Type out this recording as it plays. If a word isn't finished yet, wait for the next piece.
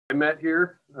met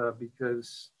here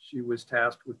because she was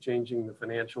tasked with changing the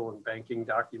financial and banking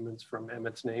documents from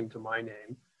Emmett's name to my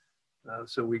name.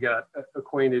 So we got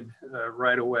acquainted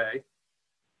right away.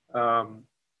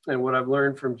 And what I've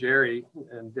learned from Jerry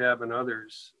and Deb and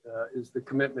others is the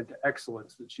commitment to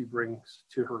excellence that she brings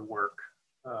to her work.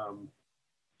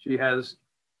 She has,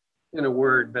 in a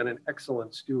word, been an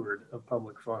excellent steward of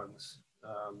public funds.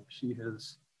 She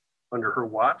has, under her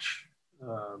watch,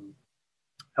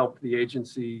 helped the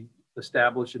agency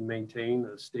establish and maintain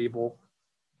a stable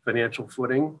financial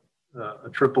footing, a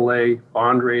AAA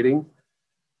bond rating,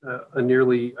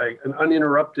 an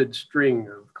uninterrupted string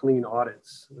of clean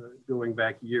audits going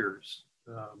back years,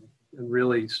 and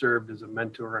really served as a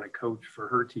mentor and a coach for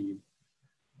her team.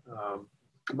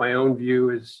 My own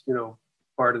view is,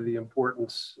 part of the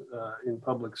importance in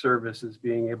public service is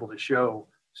being able to show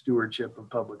stewardship of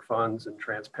public funds and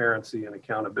transparency and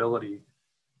accountability.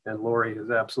 And Lori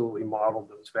has absolutely modeled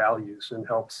those values and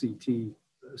helped CT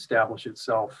establish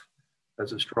itself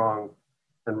as a strong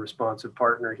and responsive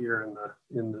partner here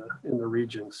in the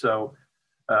region. So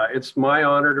it's my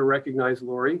honor to recognize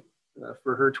Lori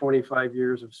for her 25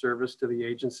 years of service to the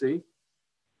agency.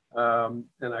 And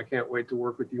I can't wait to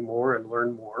work with you more and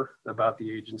learn more about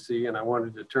the agency. And I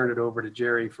wanted to turn it over to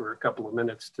Jerry for a couple of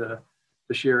minutes to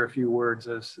share a few words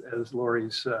as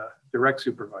Lori's direct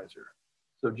supervisor.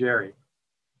 So Jerry.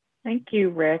 Thank you,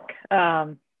 Rick.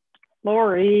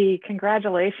 Lori,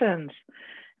 congratulations.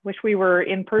 Wish we were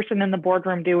in person in the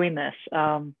boardroom doing this.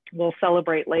 We'll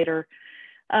celebrate later.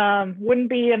 Wouldn't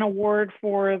be an award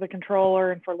for the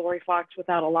controller and for Lori Fox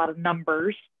without a lot of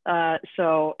numbers. And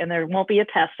there won't be a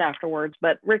test afterwards,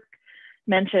 but Rick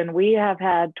mentioned we have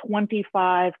had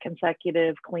 25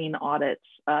 consecutive clean audits,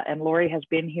 and Lori has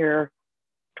been here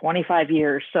 25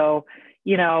 years. So,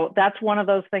 that's one of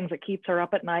those things that keeps her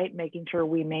up at night, making sure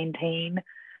we maintain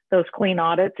those clean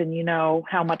audits, and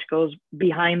how much goes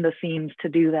behind the scenes to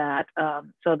do that.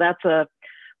 So that's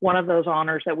one of those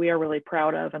honors that we are really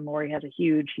proud of, and Lori has a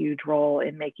huge, huge role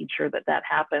in making sure that that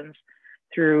happens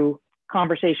through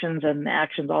conversations and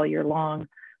actions all year long.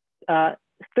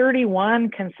 31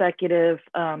 consecutive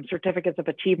certificates of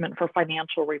achievement for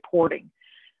financial reporting.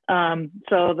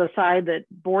 So the side that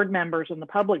board members and the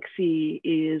public see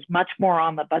is much more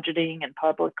on the budgeting and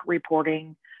public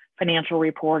reporting, financial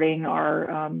reporting,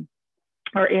 our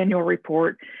annual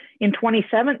report. In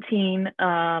 2017,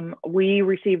 we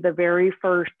received the very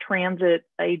first transit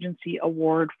agency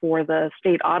award for the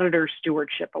State Auditor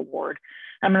Stewardship Award.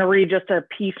 I'm going to read just a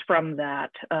piece from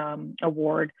that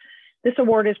award. This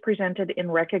award is presented in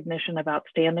recognition of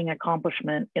outstanding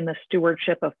accomplishment in the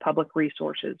stewardship of public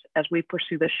resources as we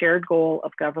pursue the shared goal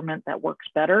of government that works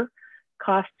better,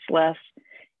 costs less,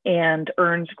 and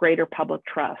earns greater public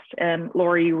trust. And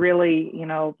Lori, really,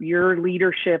 your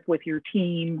leadership with your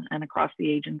team and across the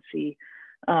agency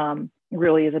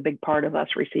really is a big part of us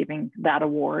receiving that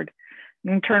award.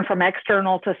 And turn from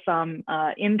external to some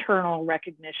internal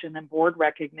recognition and board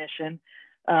recognition.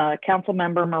 Council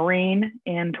member Marine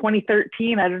in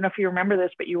 2013, I don't know if you remember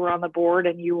this, but you were on the board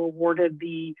and you awarded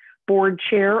the Board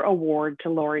Chair Award to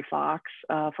Lori Fox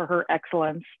for her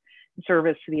excellence in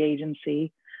service to the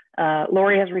agency.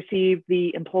 Lori has received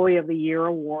the Employee of the Year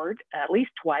Award at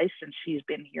least twice since she's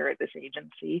been here at this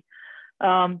agency.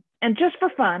 And just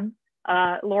for fun,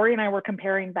 Lori and I were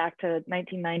comparing back to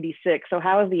 1996. So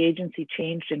how has the agency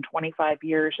changed in 25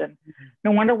 years? And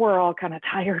no wonder we're all kind of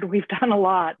tired. We've done a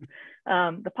lot.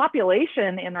 The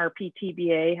population in our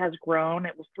PTBA has grown.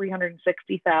 It was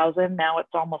 360,000. Now it's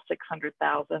almost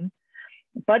 600,000.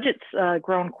 Budget's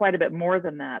grown quite a bit more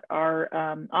than that. Our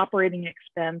operating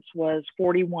expense was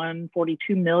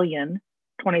 42 million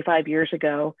 25 years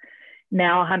ago,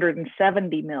 now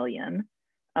 170 million.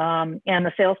 And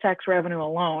the sales tax revenue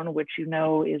alone, which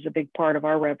is a big part of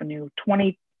our revenue,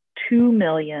 22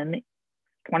 million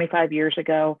 25 years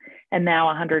ago, and now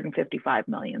 155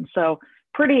 million. So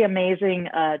pretty amazing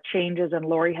changes, and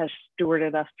Lori has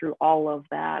stewarded us through all of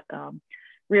that.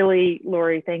 Really,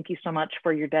 Lori, thank you so much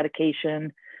for your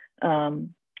dedication,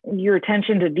 your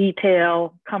attention to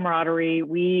detail, camaraderie.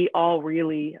 We all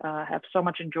really have so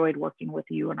much enjoyed working with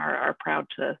you and are proud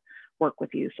to work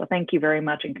with you. So thank you very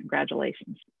much and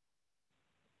congratulations.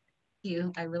 Thank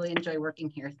you. I really enjoy working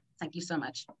here. Thank you so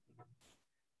much.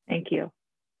 Thank you.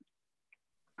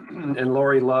 And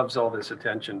Lori loves all this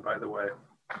attention, by the way.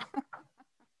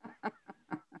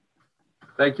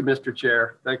 Thank you, Mr.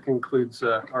 Chair. That concludes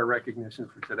our recognition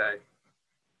for today.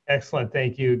 Excellent.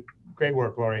 Thank you. Great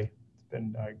work, Lori. It's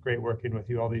been great working with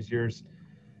you all these years.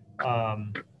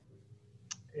 And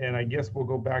I guess we'll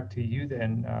go back to you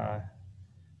then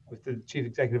with the Chief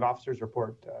Executive Officer's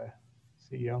report,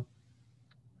 CEO.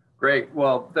 Great.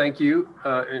 Well, thank you,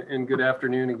 and good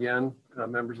afternoon again,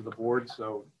 members of the board.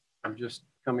 So I'm just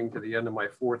coming to the end of my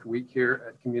 4th week here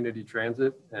at Community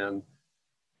Transit, and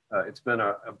it's been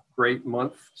a great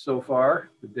month so far.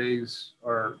 The days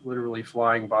are literally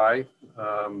flying by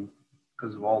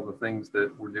because of all the things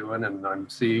that we're doing and I'm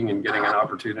seeing and getting an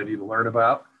opportunity to learn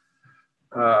about.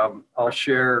 I'll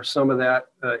share some of that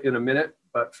in a minute,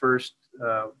 but first,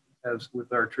 as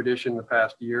with our tradition the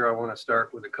past year, I want to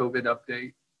start with a COVID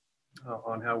update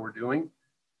on how we're doing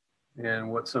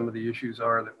and what some of the issues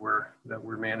are that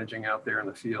we're managing out there in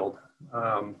the field.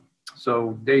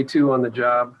 So day 2 on the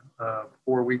job,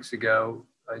 4 weeks ago,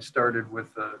 I started with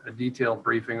a detailed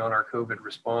briefing on our COVID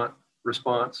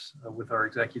response with our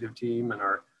executive team and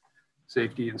our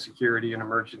safety and security and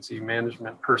emergency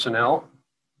management personnel.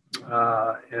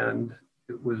 And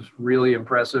it was really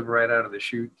impressive right out of the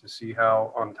chute to see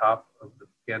how on top of the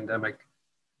pandemic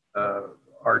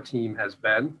our team has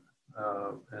been.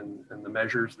 And the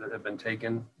measures that have been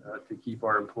taken to keep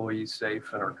our employees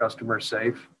safe and our customers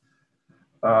safe.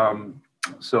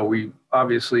 So we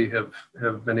obviously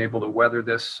have been able to weather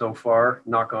this so far,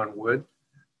 knock on wood,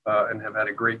 and have had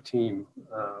a great team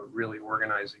really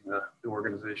organizing the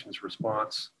organization's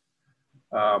response.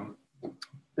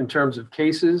 In terms of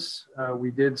cases,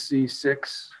 we did see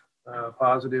 6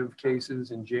 positive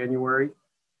cases in January.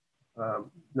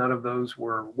 None of those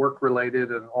were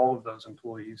work-related, and all of those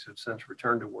employees have since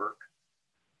returned to work.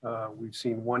 We've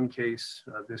seen 1 case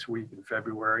this week in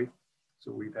February,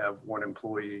 so we have 1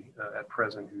 employee at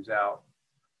present who's out.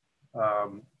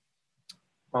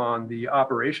 On the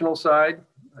operational side,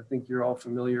 I think you're all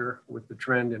familiar with the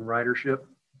trend in ridership.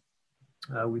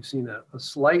 We've seen a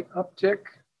slight uptick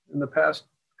in the past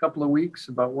couple of weeks,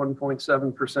 about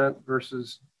 1.7%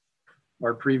 versus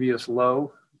our previous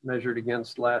low measured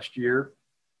against last year.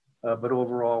 But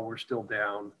overall, we're still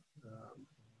down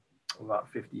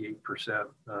about 58%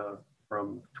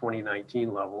 from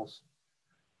 2019 levels.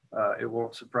 It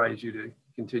won't surprise you to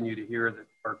continue to hear that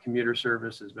our commuter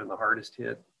service has been the hardest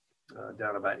hit,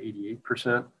 down about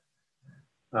 88%.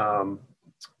 On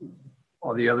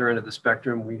the other end of the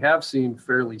spectrum, we have seen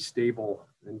fairly stable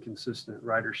and consistent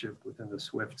ridership within the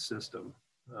SWIFT system.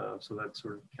 So that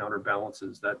sort of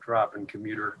counterbalances that drop in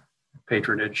commuter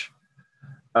patronage.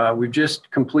 We've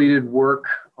just completed work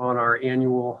on our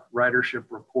annual ridership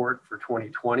report for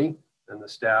 2020, and the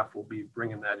staff will be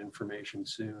bringing that information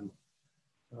soon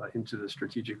into the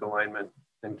Strategic Alignment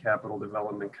and Capital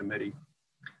Development Committee.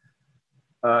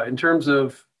 In terms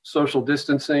of social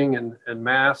distancing and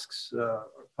masks,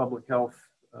 public health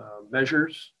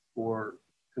measures for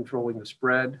controlling the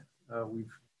spread,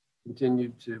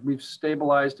 we've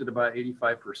stabilized at about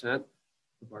 85%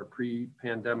 of our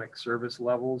pre-pandemic service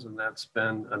levels, and that's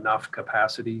been enough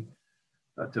capacity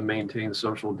to maintain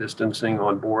social distancing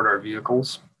on board our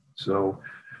vehicles. So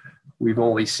we've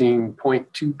only seen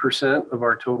 0.2% of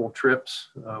our total trips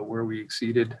where we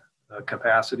exceeded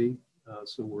capacity.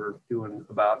 So we're doing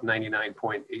about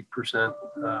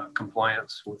 99.8%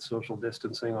 compliance with social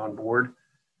distancing on board.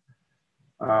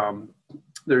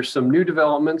 There's some new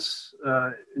developments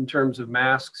in terms of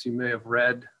masks. You may have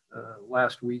read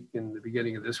last week and the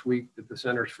beginning of this week that the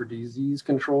Centers for Disease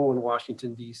Control in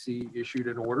Washington, D.C. issued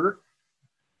an order,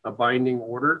 a binding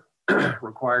order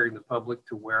requiring the public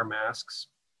to wear masks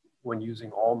when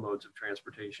using all modes of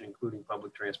transportation, including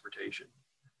public transportation.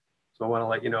 So I want to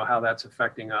let you know how that's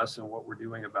affecting us and what we're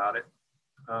doing about it.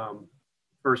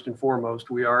 First and foremost,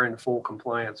 we are in full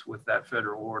compliance with that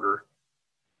federal order.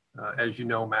 As you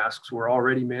know, masks were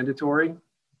already mandatory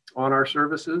on our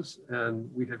services, and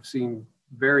we have seen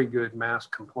very good mask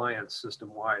compliance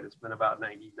system-wide. It's been about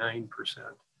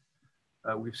 99%.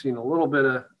 We've seen a little bit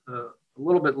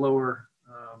lower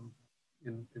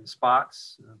in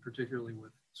spots, particularly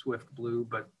with Swift Blue,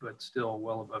 but still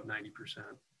well above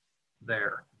 90%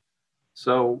 there.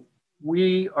 So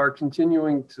we are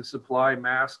continuing to supply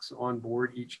masks on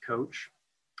board each coach,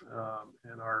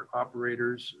 and our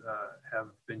operators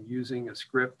have been using a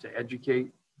script to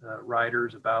educate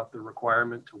riders about the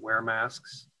requirement to wear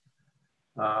masks.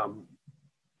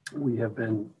 We have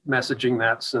been messaging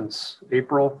that since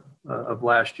April of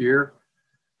last year.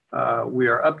 We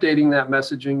are updating that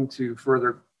messaging to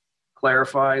further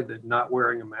clarify that not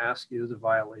wearing a mask is a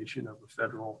violation of a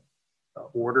federal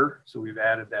order. So we've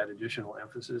added that additional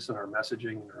emphasis in our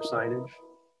messaging and our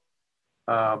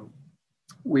signage.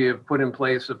 We have put in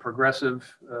place a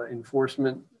progressive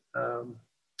enforcement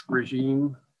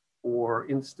regime for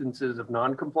instances of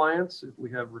non-compliance. If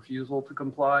we have refusal to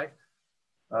comply,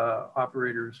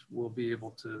 operators will be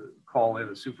able to call in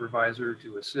a supervisor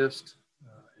to assist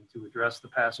and to address the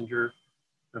passenger,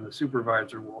 and the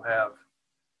supervisor will have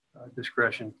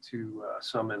discretion to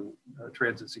summon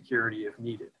transit security if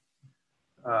needed.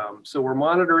 So we're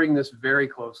monitoring this very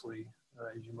closely,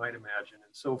 as you might imagine.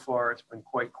 And so far, it's been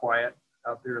quite quiet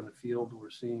out there in the field. We're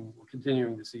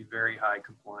continuing to see very high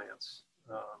compliance.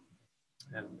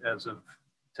 And as of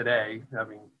today,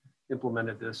 having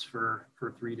implemented this for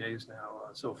 3 days now,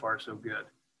 so far so good.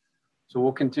 So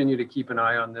we'll continue to keep an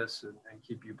eye on this and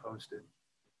keep you posted.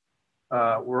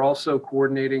 We're also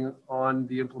coordinating on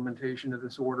the implementation of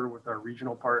this order with our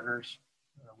regional partners.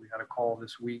 We had a call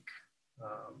this week,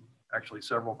 actually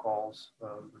several calls.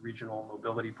 The Regional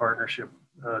Mobility Partnership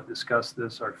discussed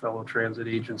this, our fellow transit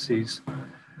agencies.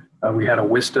 We had a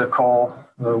WISTA call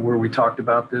where we talked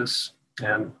about this,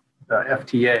 and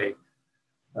FTA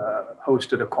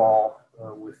hosted a call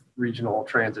with regional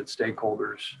transit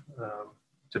stakeholders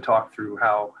to talk through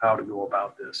how to go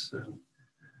about this. And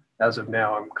as of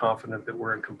now, I'm confident that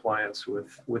we're in compliance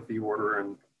with the order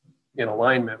and in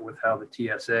alignment with how the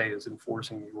TSA is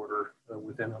enforcing the order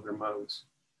within other modes.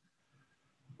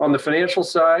 On the financial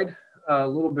side, a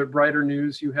little bit brighter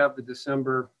news. You have the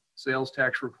December sales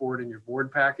tax report in your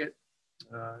board packet.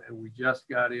 And we just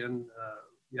got in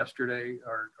yesterday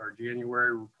our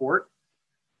January report.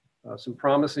 Some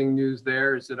promising news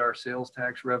there is that our sales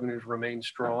tax revenues remain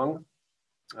strong,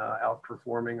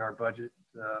 outperforming our budget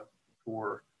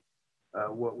for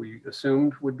what we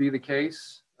assumed would be the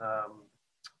case.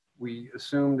 We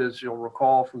assumed, as you'll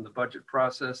recall from the budget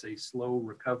process, a slow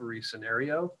recovery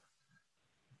scenario.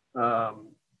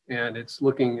 And it's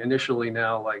looking initially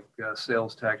now like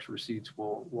sales tax receipts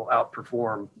will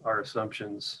outperform our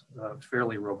assumptions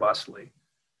fairly robustly.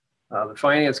 The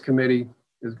Finance Committee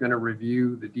is going to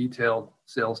review the detailed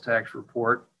sales tax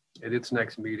report at its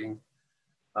next meeting,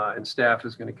 and staff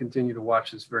is going to continue to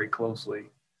watch this very closely.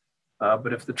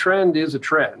 But if the trend is a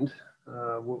trend,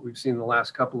 what we've seen the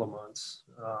last couple of months,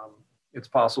 it's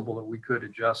possible that we could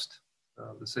adjust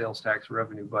the sales tax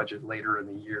revenue budget later in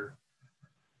the year.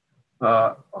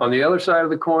 On the other side of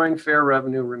the coin, fare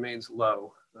revenue remains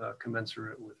low,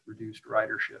 commensurate with reduced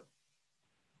ridership.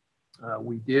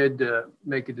 We did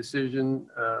make a decision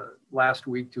last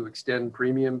week to extend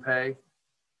premium pay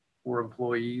for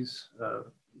employees.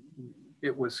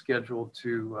 It was scheduled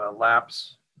to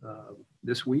lapse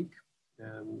this week,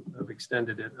 and I've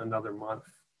extended it another month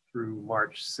through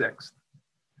March 6th.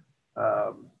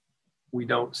 We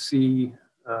don't see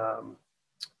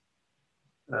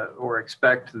or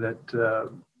expect that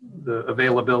the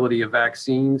availability of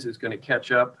vaccines is going to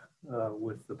catch up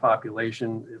with the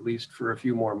population, at least for a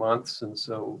few more months. And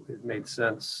so it made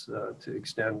sense to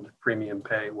extend premium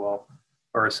pay while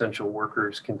our essential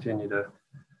workers continue to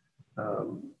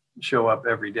show up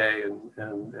every day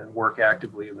and work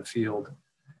actively in the field.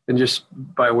 And just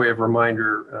by way of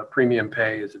reminder, premium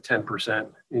pay is a 10%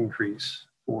 increase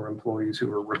for employees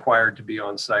who are required to be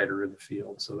on site or in the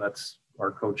field. So that's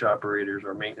our coach operators,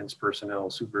 our maintenance personnel,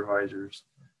 supervisors,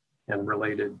 and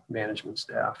related management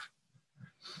staff.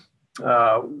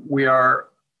 We are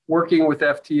working with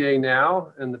FTA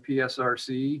now and the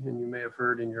PSRC, and you may have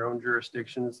heard in your own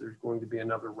jurisdictions, there's going to be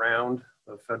another round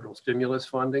of federal stimulus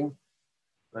funding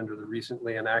under the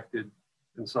recently enacted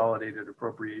Consolidated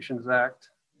Appropriations Act.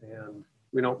 And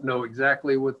we don't know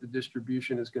exactly what the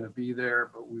distribution is going to be there,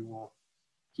 but we will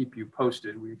keep you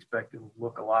posted. We expect it will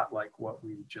look a lot like what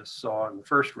we just saw in the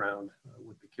first round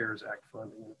with the CARES Act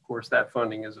funding. And of course, that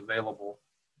funding is available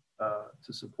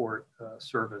to support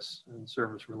service and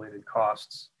service-related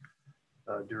costs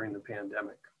during the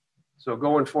pandemic. So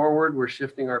going forward, we're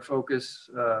shifting our focus.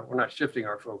 We're not shifting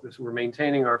our focus. We're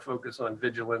maintaining our focus on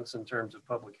vigilance in terms of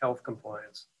public health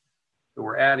compliance. But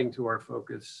we're adding to our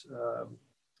focus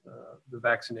the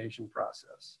vaccination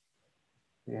process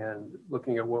and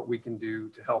looking at what we can do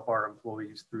to help our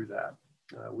employees through that.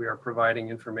 We are providing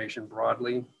information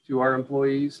broadly to our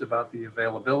employees about the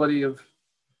availability of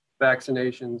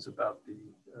vaccinations, about the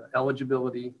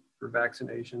eligibility for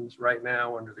vaccinations. Right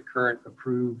now, under the current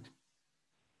approved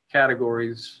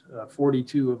categories,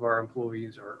 42 of our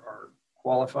employees are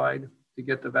qualified to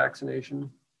get the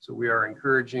vaccination. So we are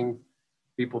encouraging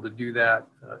people to do that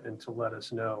and to let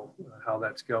us know how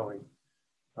that's going.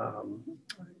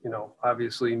 You know,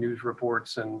 obviously news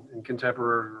reports and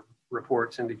contemporary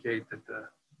reports indicate that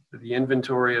the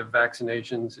inventory of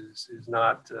vaccinations is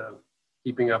not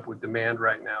keeping up with demand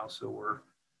right now. So we're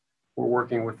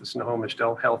working with the Snohomish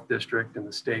Health District and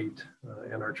the state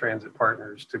and our transit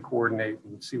partners to coordinate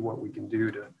and see what we can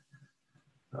do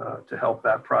to help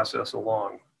that process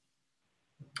along.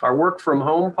 Our work from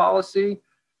home policy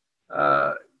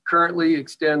currently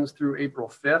extends through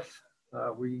April 5th.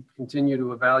 We continue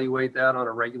to evaluate that on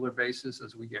a regular basis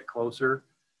as we get closer.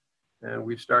 And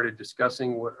we've started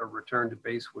discussing what a return to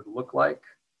base would look like,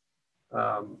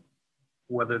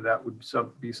 whether that would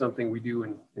be something we do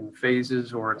in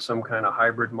phases or in some kind of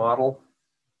hybrid model.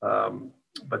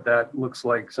 But that looks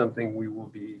like something we will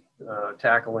be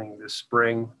tackling this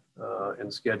spring and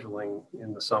scheduling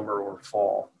in the summer or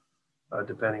fall,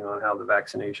 depending on how the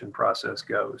vaccination process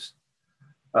goes.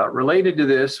 Related to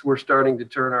this, we're starting to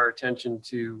turn our attention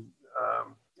to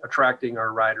attracting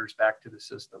our riders back to the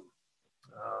system.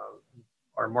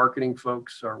 Our marketing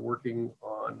folks are working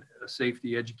on a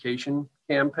safety education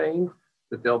campaign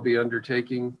that they'll be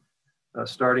undertaking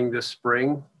starting this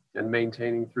spring and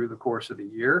maintaining through the course of the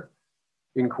year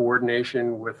in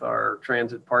coordination with our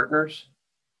transit partners,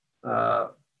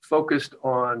 focused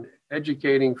on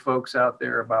educating folks out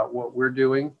there about what we're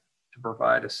doing to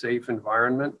provide a safe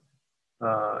environment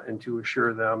and to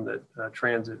assure them that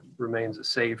transit remains a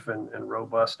safe and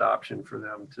robust option for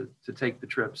them to take the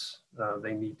trips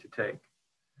they need to take.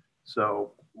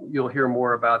 So you'll hear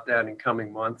more about that in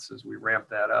coming months as we ramp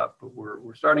that up, but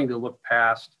we're starting to look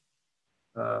past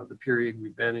the period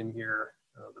we've been in here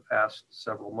the past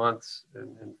several months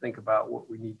and think about what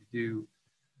we need to do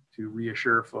to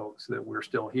reassure folks that we're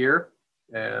still here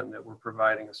and that we're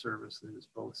providing a service that is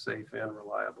both safe and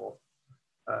reliable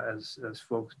as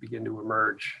folks begin to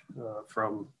emerge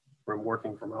from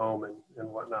working from home and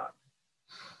whatnot.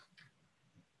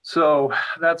 So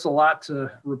that's a lot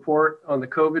to report on the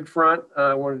COVID front.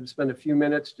 I wanted to spend a few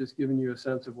minutes just giving you a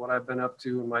sense of what I've been up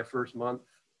to in my first month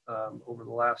over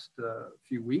the last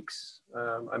few weeks.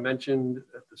 I mentioned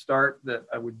at the start that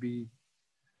I would be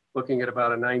looking at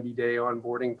about a 90-day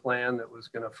onboarding plan that was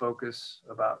going to focus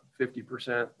about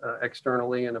 50%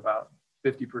 externally and about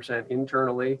 50%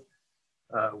 internally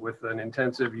with an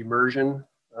intensive immersion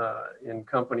in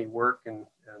company work and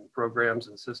programs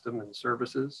and system and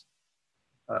services.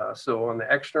 So on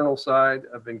the external side,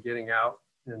 I've been getting out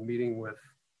and meeting with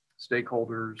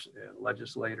stakeholders and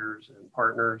legislators and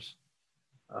partners.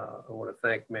 I want to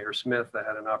thank Mayor Smith. I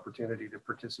had an opportunity to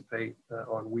participate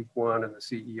on week one in the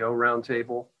CEO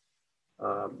roundtable.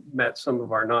 Met some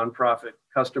of our nonprofit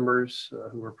customers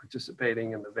who are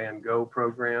participating in the Van Gogh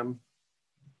program.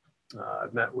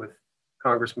 I've met with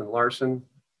Congressman Larson,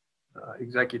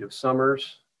 Executive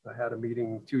Summers. I had a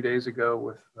meeting 2 days ago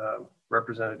with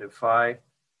Representative Fye,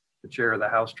 the chair of the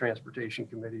House Transportation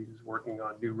Committee, who's working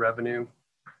on new revenue.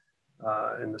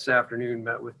 And this afternoon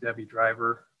met with Debbie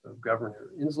Driver of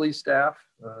Governor Inslee's staff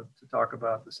to talk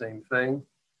about the same thing.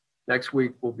 Next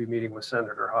week, we'll be meeting with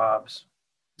Senator Hobbs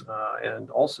and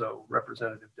also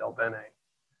Representative Del Bene.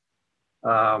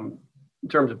 In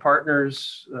terms of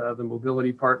partners, the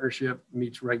Mobility Partnership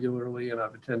meets regularly, and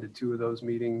I've attended 2 of those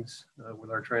meetings with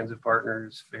our transit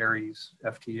partners, Ferries,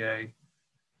 FTA,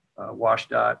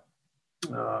 WashDOT.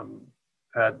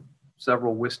 Had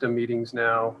several WISTA meetings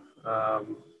now.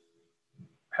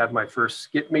 Had my first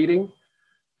SCIT meeting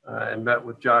and met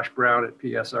with Josh Brown at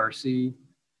PSRC,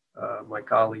 my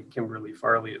colleague Kimberly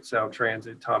Farley at Sound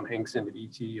Transit, Tom Hinkson at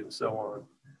ET, and so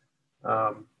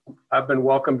on. I've been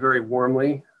welcomed very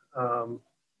warmly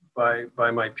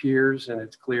by my peers, and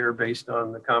it's clear based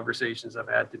on the conversations I've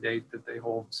had to date that they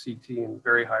hold CT in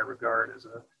very high regard as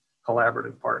a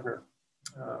collaborative partner.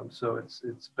 So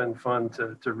it's been fun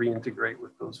to reintegrate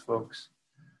with those folks.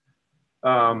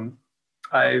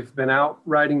 I've been out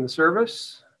riding the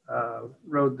service,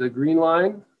 rode the Green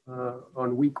Line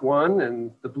on week 1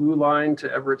 and the Blue Line to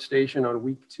Everett Station on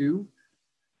week 2.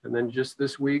 And then just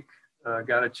this week,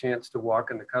 got a chance to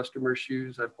walk in the customer's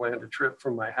shoes. I planned a trip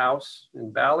from my house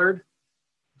in Ballard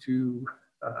to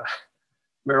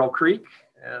Merrill Creek.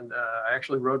 And I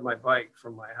actually rode my bike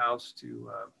from my house to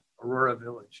Aurora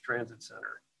Village Transit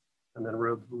Center, and then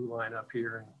rode the Blue Line up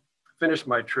here and finished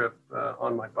my trip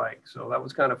on my bike. So that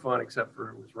was kind of fun, except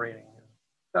for it was raining and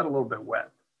got a little bit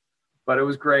wet, but it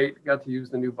was great. Got to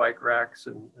use the new bike racks,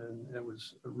 and it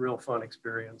was a real fun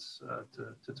experience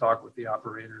to talk with the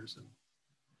operators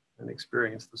and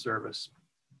experience the service.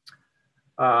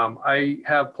 I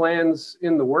have plans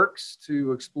in the works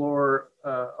to explore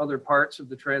other parts of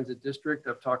the transit district.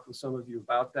 I've talked with some of you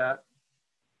about that.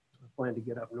 I plan to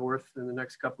get up north in the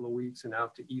next couple of weeks and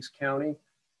out to East County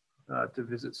to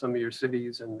visit some of your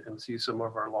cities and see some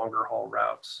of our longer haul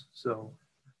routes. So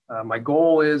my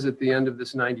goal is at the end of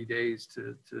this 90 days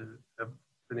to have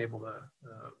been able to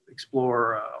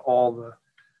explore all the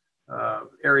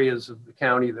areas of the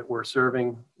county that we're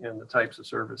serving and the types of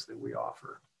service that we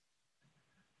offer.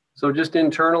 So just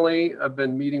internally, I've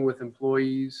been meeting with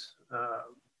employees,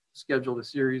 scheduled a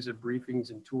series of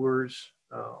briefings and tours.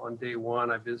 On day 1,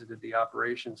 I visited the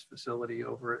operations facility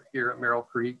over here at Merrill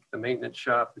Creek, the maintenance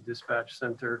shop, the dispatch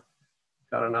center,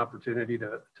 got an opportunity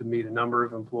to meet a number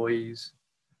of employees.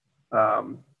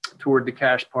 Toured the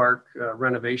Cash Park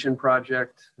renovation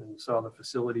project and saw the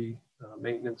facility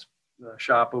maintenance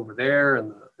shop over there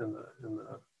and the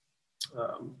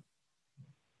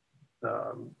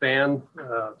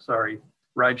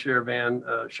rideshare van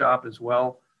shop as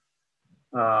well.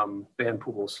 Van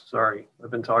pools, sorry,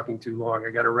 I've been talking too long.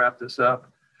 I got to wrap this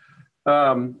up.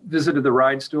 Visited the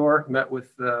ride store, met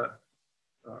with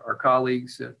our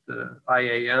colleagues at the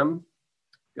IAM.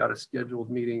 Got a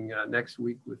scheduled meeting next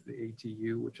week with the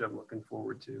ATU, which I'm looking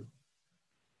forward to.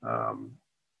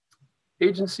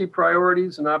 Agency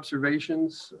priorities and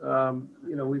observations.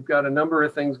 We've got a number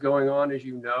of things going on, as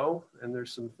you know, and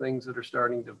there's some things that are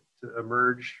starting to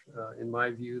emerge, in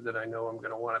my view, that I know I'm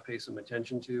going to want to pay some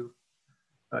attention to.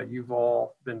 You've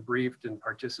all been briefed and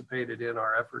participated in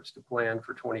our efforts to plan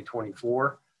for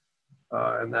 2024,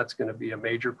 and that's going to be a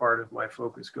major part of my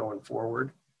focus going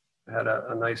forward. I had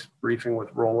a nice briefing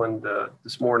with Roland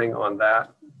this morning on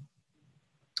that.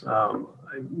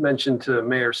 I mentioned to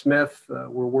Mayor Smith,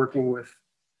 we're working with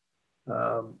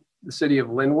the city of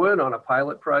Linwood on a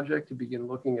pilot project to begin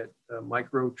looking at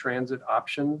micro transit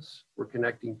options for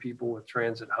connecting people with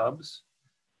transit hubs,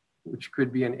 which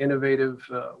could be an innovative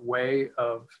way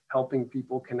of helping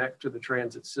people connect to the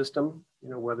transit system,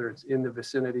 whether it's in the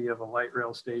vicinity of a light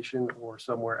rail station or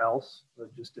somewhere else,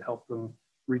 just to help them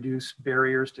reduce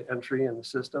barriers to entry in the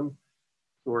system.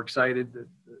 So we're excited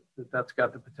that that's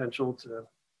got the potential to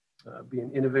be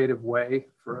an innovative way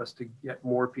for us to get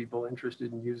more people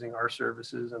interested in using our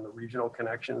services and the regional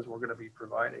connections we're going to be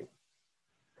providing.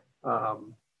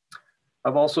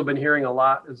 I've also been hearing a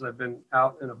lot as I've been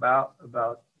out and about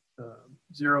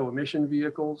zero emission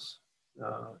vehicles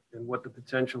and what the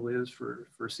potential is for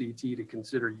CT to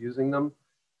consider using them.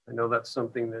 I know that's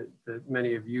something that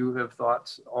many of you have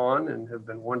thoughts on and have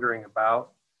been wondering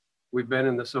about. We've been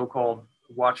in the so-called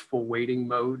watchful waiting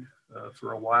mode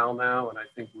for a while now, and I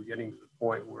think we're getting to the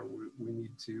point where we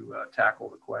need to tackle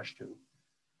the question.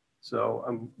 So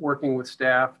I'm working with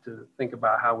staff to think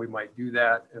about how we might do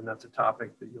that, and that's a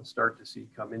topic that you'll start to see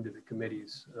come into the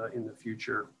committees in the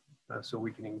future, so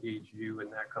we can engage you in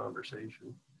that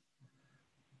conversation.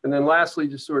 And then lastly,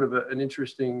 just sort of an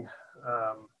interesting,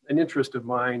 an interest of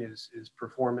mine is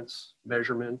performance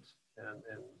measurement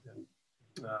and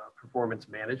performance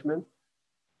management.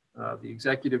 The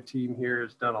executive team here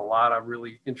has done a lot of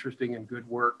really interesting and good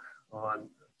work on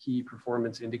key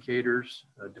performance indicators,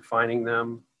 defining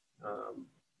them,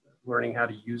 learning how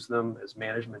to use them as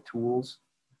management tools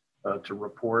to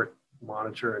report,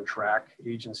 monitor, and track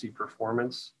agency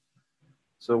performance.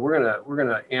 So we're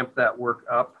gonna amp that work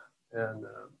up and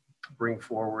bring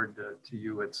forward to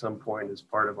you at some point as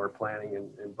part of our planning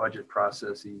and budget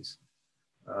processes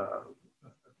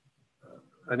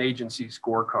an agency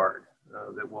scorecard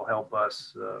that will help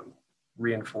us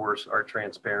reinforce our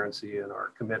transparency and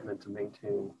our commitment to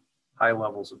maintain high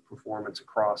levels of performance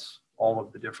across all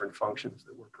of the different functions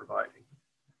that we're providing.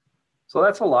 So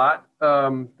that's a lot.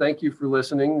 Thank you for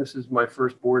listening. This is my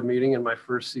first board meeting and my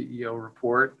first CEO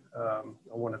report. I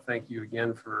want to thank you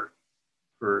again for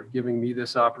giving me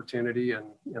this opportunity and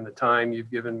the time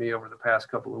you've given me over the past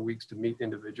couple of weeks to meet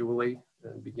individually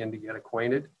and begin to get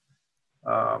acquainted.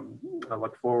 I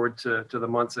look forward to the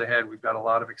months ahead. We've got a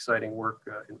lot of exciting work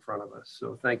in front of us.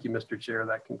 So thank you, Mr. Chair.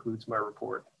 That concludes my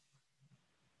report.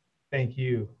 Thank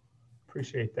you.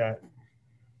 Appreciate that.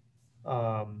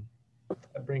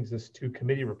 That brings us to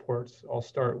committee reports. I'll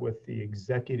start with the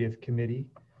executive committee,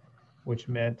 which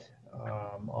met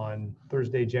on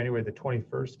Thursday, January the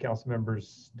 21st. Council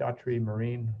members Daughtry,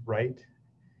 Marine, Wright,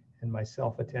 and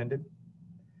myself attended.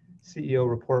 CEO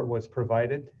report was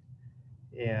provided,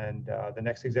 and the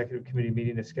next executive committee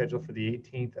meeting is scheduled for the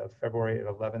 18th of February at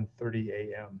 11:30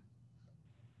 a.m.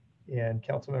 And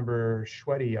Councilmember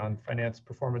Schweddy on finance,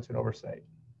 performance, and oversight.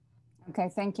 Okay,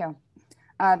 thank you.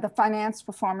 The Finance,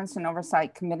 Performance, and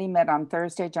Oversight Committee met on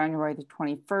Thursday, January the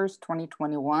 21st,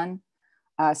 2021.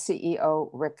 CEO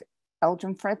Rick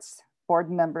Elgenfritz, board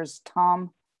members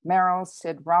Tom Merrill,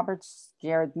 Sid Roberts,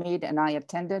 Jared Mead, and I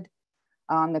attended.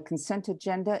 On the consent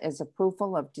agenda is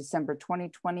approval of December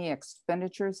 2020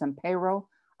 expenditures and payroll,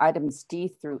 items D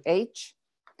through H.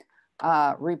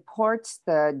 Reports,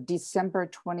 the December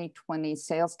 2020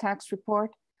 sales tax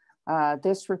report.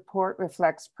 This report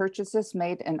reflects purchases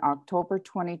made in October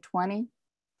 2020.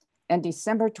 In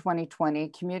December 2020,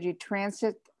 Community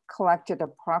Transit collected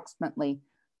approximately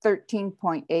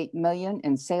 $13.8 million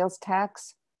in sales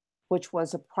tax, which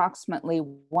was approximately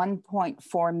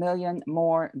 $1.4 million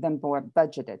more than board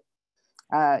budgeted.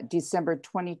 December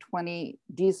 2020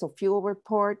 diesel fuel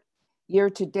report Year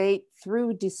to date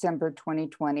through December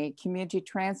 2020, Community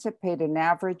Transit paid an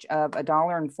average of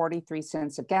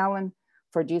 $1.43 a gallon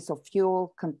for diesel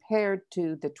fuel compared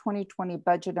to the 2020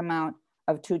 budget amount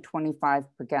of $2.25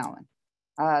 per gallon.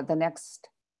 The next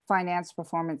Finance,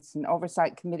 Performance, and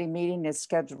Oversight Committee meeting is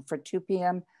scheduled for 2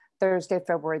 p.m. Thursday,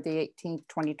 February the 18th,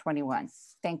 2021.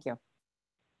 Thank you.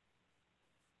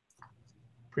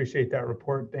 Appreciate that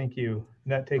report. Thank you.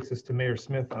 And that takes us to Mayor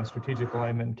Smith on strategic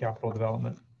alignment and capital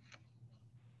development.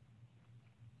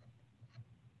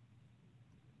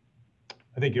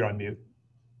 I think you're on mute.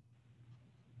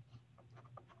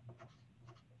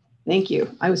 Thank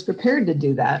you. I was prepared to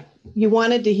do that. You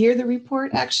wanted to hear the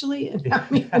report, actually?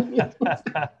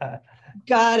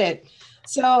 Got it.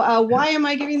 So why am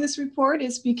I giving this report?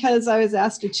 It's because I was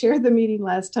asked to chair the meeting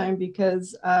last time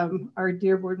because our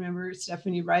dear board member,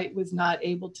 Stephanie Wright, was not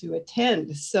able to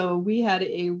attend. So we had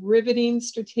a riveting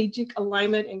strategic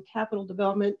alignment and capital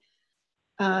development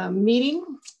meeting.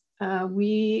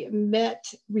 We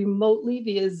met remotely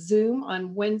via Zoom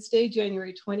on Wednesday,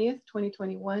 January 20th,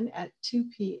 2021 at 2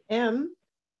 p.m.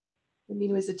 The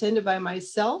meeting was attended by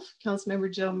myself,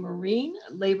 Councilmember Joe Marine,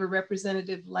 Labor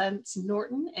Representative Lance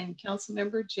Norton, and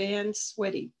Councilmember Jan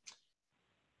Sweaty.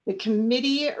 The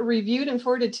committee reviewed and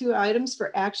forwarded 2 items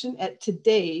for action at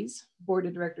today's Board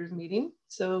of Directors meeting.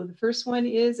 So the first one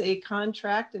is a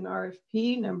contract and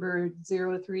RFP number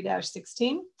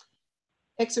 03-16.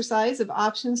 Exercise of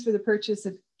options for the purchase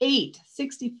of 8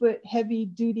 60-foot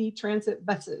heavy-duty transit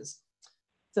buses.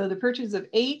 So the purchase of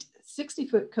 8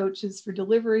 60-foot coaches for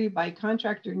delivery by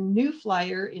contractor New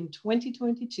Flyer in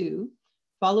 2022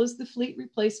 follows the fleet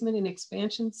replacement and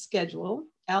expansion schedule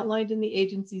outlined in the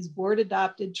agency's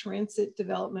board-adopted transit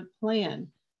development plan.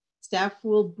 Staff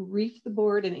will brief the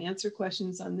board and answer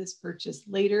questions on this purchase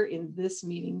later in this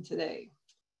meeting today.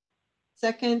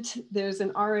 Second, there's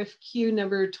an RFQ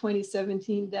number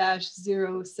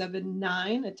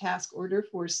 2017-079, a task order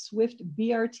for Swift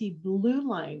BRT Blue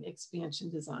Line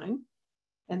expansion design.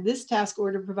 And this task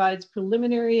order provides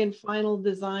preliminary and final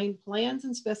design plans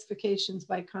and specifications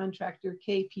by contractor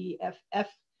KPFF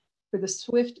for the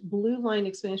Swift Blue Line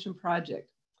expansion project.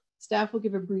 Staff will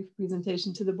give a brief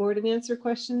presentation to the board and answer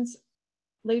questions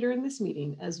later in this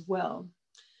meeting as well.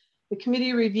 The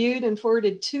committee reviewed and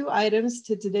forwarded 2 items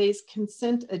to today's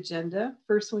consent agenda.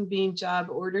 First one being job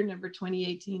order number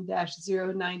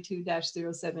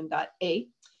 2018-092-07.8,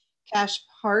 Cash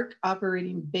Park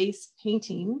operating base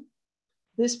painting.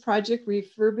 This project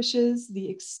refurbishes the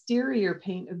exterior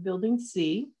paint of Building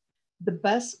C, the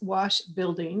bus wash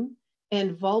building,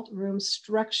 and vault room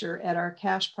structure at our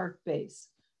Cash Park base.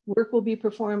 Work will be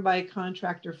performed by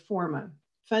contractor Forma.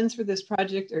 Funds for this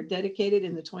project are dedicated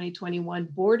in the 2021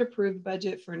 board approved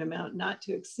budget for an amount not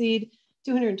to exceed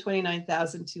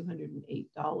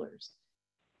 $229,208.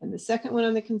 And the second one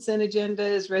on the consent agenda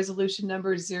is resolution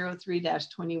number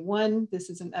 03-21. This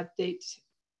is an update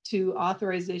to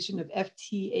authorization of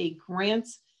FTA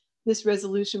grants. This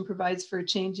resolution provides for a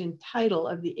change in title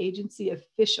of the agency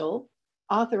official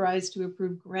authorized to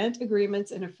approve grant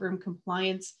agreements and affirm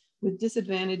compliance with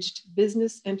disadvantaged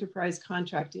business enterprise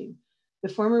contracting. The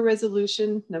former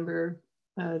resolution number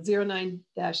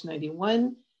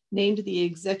 09-91 named the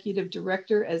executive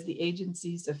director as the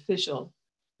agency's official.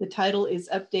 The title is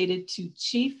updated to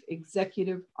Chief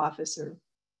Executive Officer.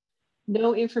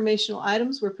 No informational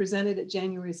items were presented at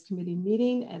January's committee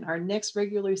meeting, and our next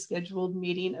regularly scheduled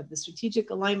meeting of the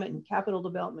Strategic Alignment and Capital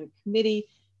Development Committee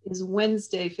is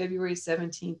Wednesday, February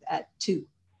 17th at 2.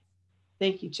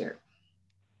 Thank you, Chair.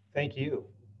 Thank you.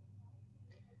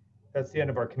 That's the end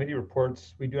of our committee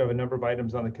reports. We do have a number of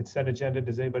items on the consent agenda.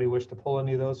 Does anybody wish to pull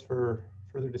any of those for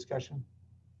further discussion?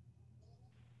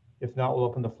 If not, we'll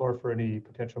open the floor for any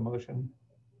potential motion.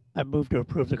 I move to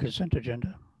approve the consent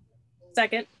agenda.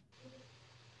 Second.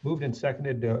 Moved and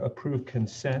seconded to approve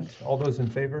consent. All those in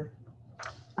favor?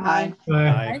 Aye.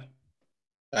 Aye.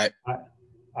 Aye.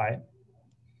 Aye.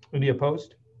 Any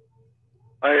opposed?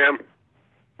 I am.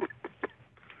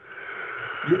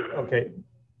 Okay.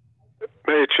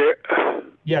 Mayor Chair.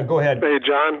 Yeah, go ahead. Mayor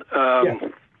John. Yeah.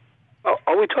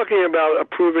 Are we talking about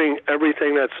approving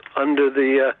everything that's under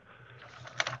the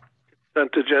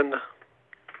consent agenda?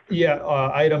 Yeah,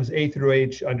 items A through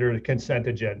H under the consent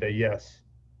agenda, yes.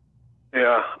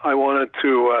 Yeah, I wanted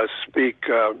to speak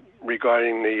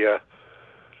regarding the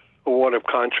award of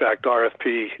contract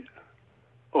RFP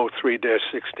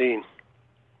 03-16.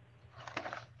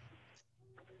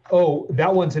 Oh,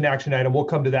 that one's an action item. We'll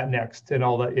come to that next, and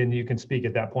and you can speak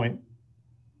at that point.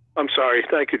 I'm sorry.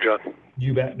 Thank you, John.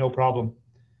 You bet, no problem.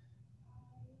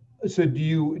 So do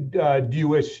you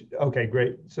wish, okay,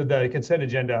 great. So the consent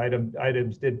agenda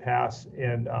items did pass,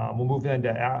 and we'll move then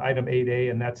to item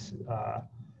 8A, and that's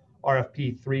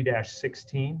RFP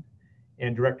 3-16.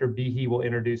 And Director Behe will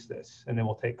introduce this, and then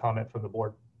we'll take comment from the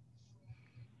board.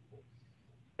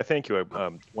 Thank you. I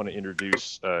want to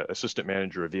introduce Assistant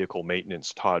Manager of Vehicle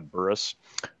Maintenance, Todd Burris.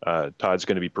 Todd's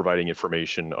going to be providing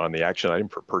information on the action item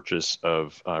for purchase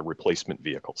of replacement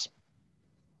vehicles.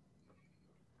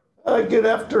 Good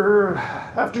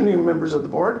afternoon, members of the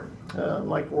board.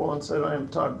 Like Roland said, I am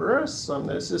Todd Burris. I'm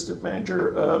the Assistant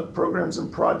Manager of Programs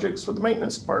and Projects for the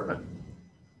Maintenance Department.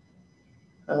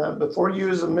 Before you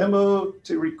is a memo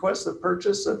to request the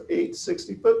purchase of 8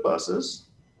 60-foot buses.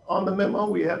 On the memo,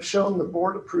 we have shown the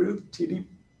board-approved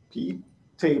TDP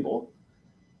table.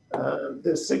 The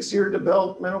 6-year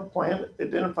developmental plan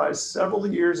identifies several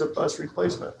years of bus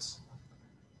replacements.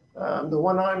 The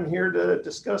one I'm here to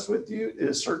discuss with you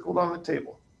is circled on the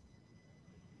table.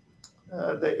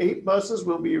 The 8 buses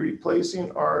will be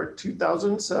replacing our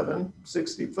 2007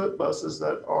 60-foot buses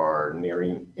that are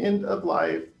nearing end of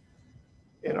life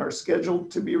and are scheduled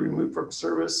to be removed from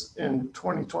service in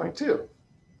 2022.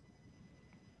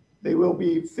 They will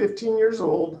be 15 years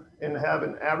old and have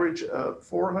an average of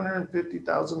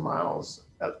 450,000 miles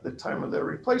at the time of their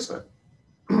replacement.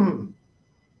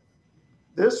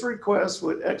 This request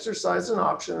would exercise an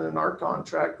option in our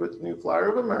contract with New Flyer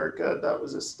of America that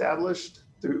was established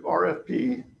through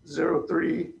RFP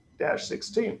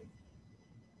 03-16.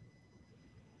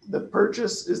 The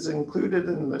purchase is included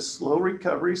in the slow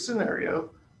recovery scenario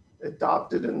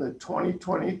adopted in the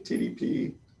 2020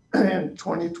 TDP and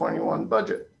 2021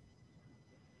 budget.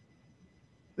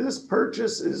 This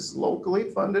purchase is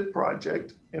locally funded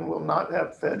project and will not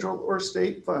have federal or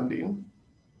state funding.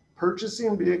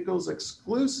 Purchasing vehicles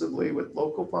exclusively with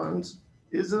local funds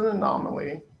is an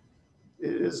anomaly.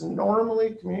 It is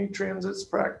normally Community Transit's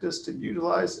practice to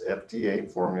utilize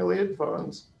FTA formulated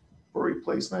funds for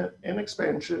replacement and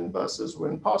expansion buses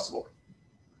when possible.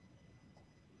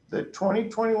 The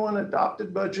 2021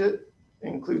 adopted budget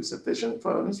includes sufficient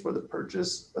funds for the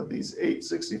purchase of these 8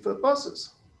 60-foot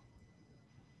buses.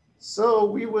 So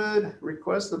we would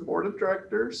request the board of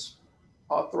directors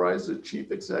authorize the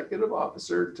chief executive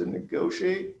officer to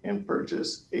negotiate and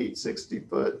purchase 8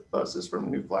 60-foot buses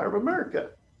from New Flyer of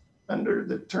America under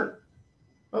the term.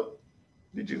 Oh,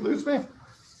 did you lose me?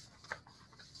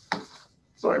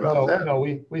 Sorry about that. No,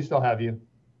 we still have you.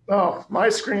 Oh, my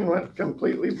screen went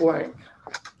completely blank.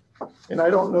 And I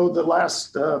don't know the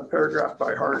last paragraph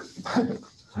by heart.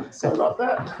 Sorry about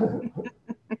that.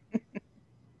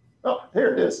 Oh,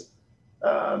 here it is.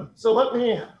 So let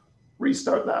me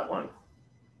restart that one.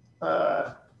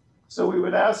 So we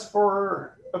would ask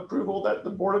for approval that the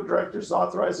board of directors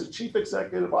authorize the chief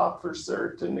executive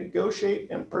officer to negotiate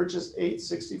and purchase 8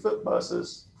 60-foot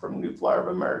buses from New Flyer of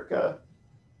America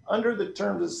under the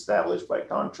terms established by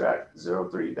contract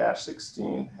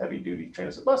 03-16 heavy duty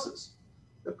transit buses.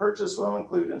 The purchase will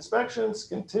include inspections,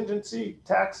 contingency,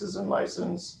 taxes, and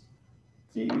license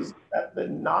fees at the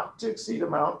not to exceed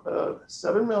amount of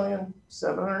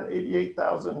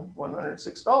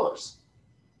 $7,788,106.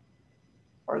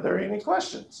 Are there any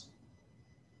questions?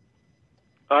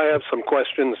 I have some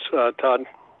questions, Todd.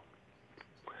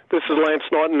 This is Lance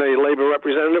Norton, a labor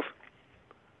representative.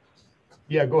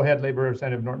 Yeah, go ahead, Labor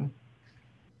Representative Norton.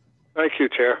 Thank you,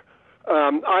 Chair.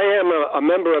 I am a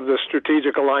member of the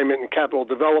Strategic Alignment and Capital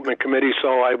Development Committee,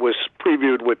 so I was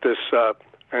previewed with this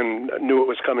and knew it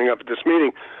was coming up at this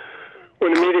meeting.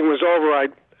 When the meeting was over,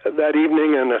 that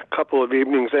evening and a couple of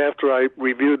evenings after, I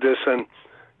reviewed this, and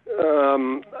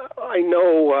I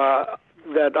know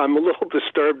that I'm a little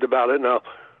disturbed about it, and I'll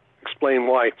explain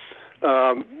why.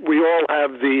 We all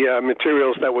have the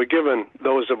materials that were given,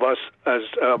 those of us as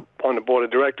on the board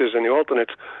of directors and the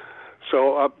alternates.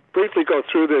 So I'll briefly go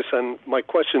through this, and my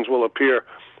questions will appear,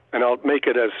 and I'll make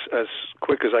it as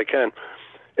quick as I can.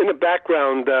 In the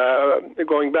background,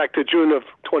 going back to June of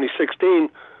 2016,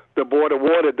 the board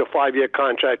awarded the 5-year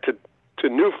contract to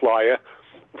New Flyer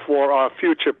for our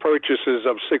future purchases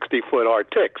of 60-foot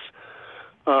Arctics.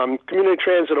 Community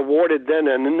Transit awarded then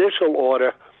an initial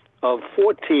order of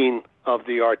 14 of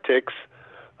the Arctics,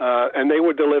 and they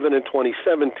were delivered in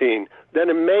 2017. Then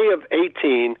in May of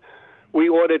 18, we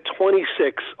ordered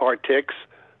 26 Arctics,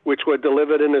 which were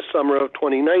delivered in the summer of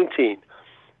 2019.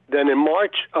 Then in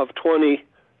March of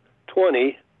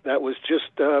 2020, that was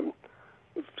just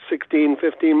 15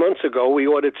 months ago, we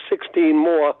ordered 16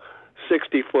 more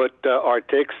 60-foot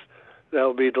Arctics.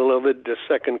 That'll be delivered the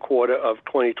second quarter of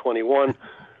 2021,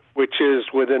 which is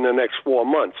within the next 4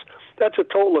 months. That's a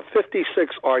total of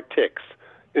 56 Arctics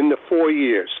in the 4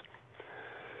 years.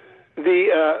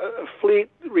 The fleet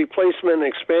replacement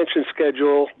expansion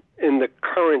schedule in the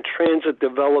current transit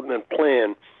development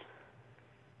plan,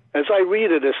 as I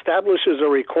read it, establishes a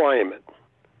requirement.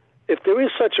 If there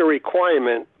is such a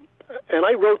requirement, and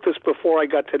I wrote this before I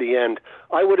got to the end,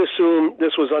 I would assume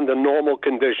this was under normal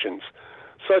conditions,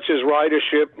 such as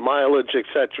ridership, mileage,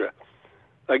 etc.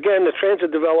 Again, the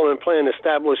transit development plan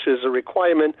establishes a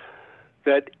requirement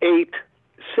that 8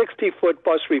 60-foot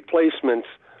bus replacements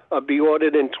be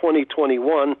ordered in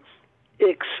 2021,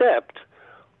 except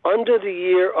under the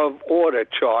year of order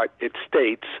chart, it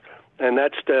states, and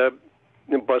that's the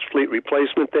bus fleet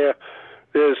replacement there,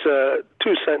 there's 2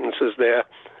 sentences there.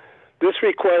 This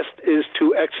request is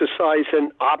to exercise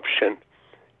an option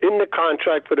in the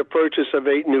contract for the purchase of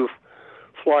 8 new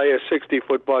Flyer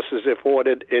 60-foot buses if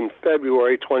ordered in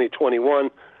February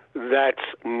 2021. That's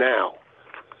now.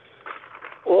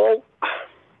 All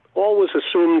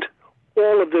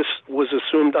of this was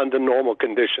assumed under normal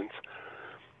conditions.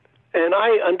 And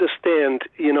I understand,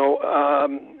 you know,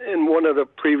 in one of the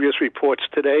previous reports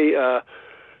today,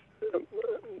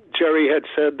 Jerry had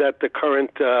said that the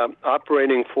current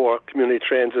operating for community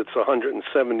transit's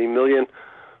 $170 million,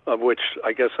 of which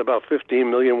I guess about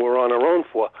 $15 million we're on our own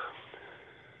for.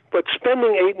 But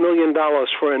spending $8 million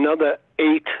for another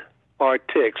 8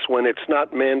 RTICs when it's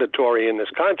not mandatory in this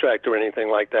contract or anything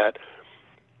like that,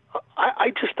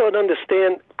 I just don't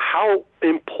understand how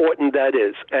important that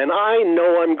is. And I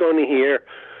know I'm going to hear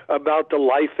about the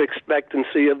life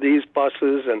expectancy of these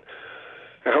buses and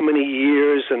how many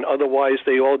years, and otherwise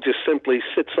they all just simply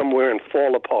sit somewhere and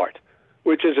fall apart,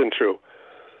 which isn't true.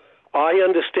 I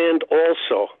understand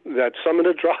also that some of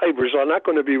the drivers are not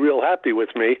going to be real happy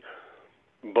with me,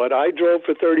 but I drove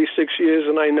for 36 years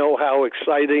and I know how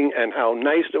exciting and how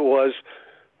nice it was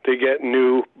to get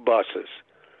new buses.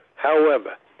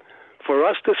 However, for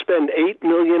us to spend $8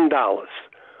 million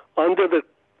under the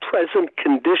present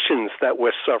conditions that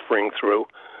we're suffering through,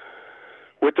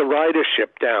 with the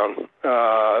ridership down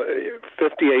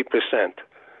 58%,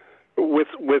 with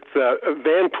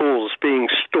van pools being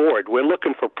stored, we're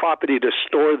looking for property to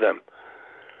store them.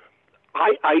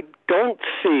 I don't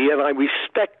see, and I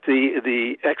respect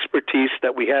the expertise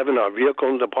that we have in our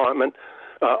vehicle department,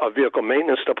 our vehicle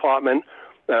maintenance department.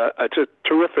 It's a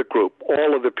terrific group,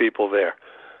 all of the people there.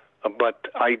 But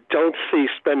I don't see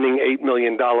spending $8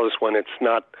 million when it's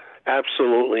not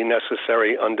absolutely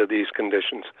necessary under these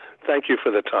conditions. Thank you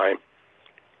for the time.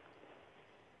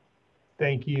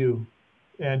 Thank you.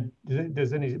 And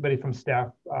does anybody from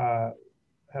staff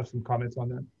have some comments on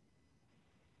that?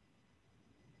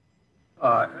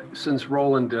 Since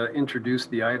Roland introduced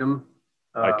the item,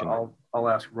 I'll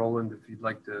ask Roland if you'd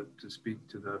like to speak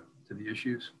to the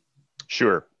issues.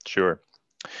 Sure.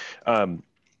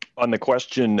 On the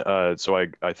question, so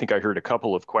I think I heard a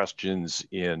couple of questions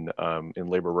in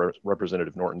Labor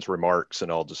Representative Norton's remarks,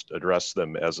 and I'll just address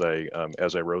them as I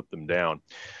wrote them down.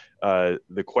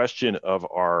 The question of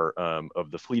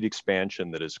the fleet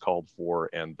expansion that is called for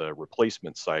and the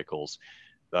replacement cycles.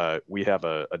 We have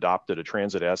adopted a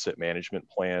transit asset management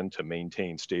plan to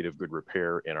maintain state of good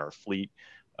repair in our fleet.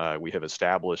 We have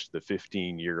established the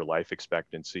 15-year life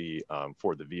expectancy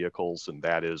for the vehicles, and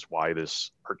that is why this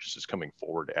purchase is coming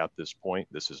forward at this point.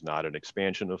 This is not an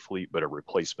expansion of fleet, but a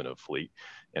replacement of fleet,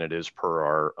 and it is per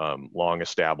our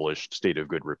long-established state of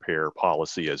good repair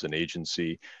policy as an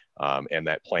agency, and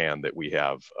that plan that we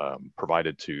have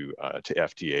provided to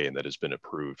FTA and that has been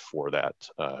approved for that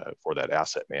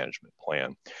asset management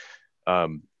plan.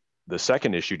 The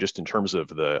second issue, just in terms of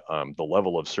the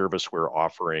level of service we're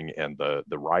offering and the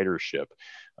ridership,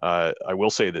 I will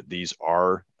say that these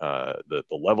are the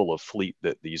level of fleet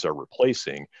that these are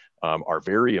replacing are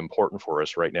very important for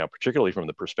us right now, particularly from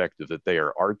the perspective that they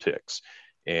are RTICs.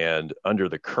 And under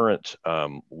the current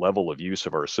level of use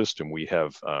of our system, we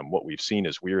have what we've seen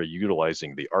is we are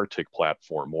utilizing the RTIC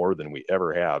platform more than we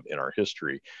ever have in our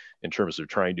history in terms of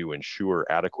trying to ensure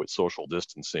adequate social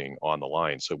distancing on the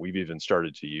line. So we've even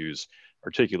started to use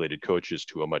articulated coaches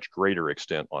to a much greater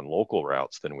extent on local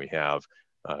routes than we have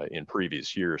in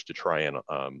previous years to try and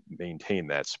maintain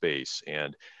that space.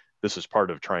 And this is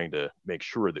part of trying to make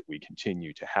sure that we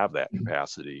continue to have that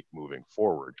capacity moving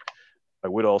forward. I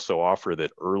would also offer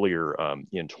that earlier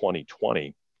in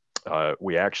 2020,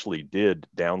 we actually did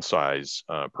downsize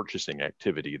purchasing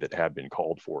activity that had been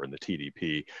called for in the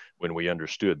TDP when we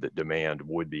understood that demand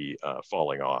would be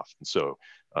falling off. And so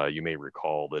you may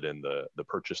recall that in the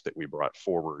purchase that we brought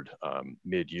forward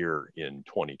mid-year in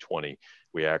 2020,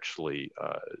 we actually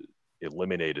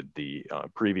eliminated the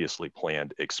previously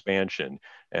planned expansion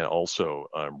and also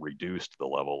reduced the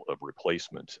level of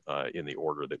replacement in the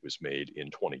order that was made in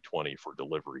 2020 for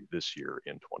delivery this year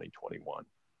in 2021.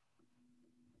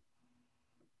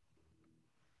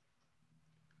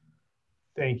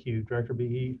 Thank you, Director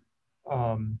Behe.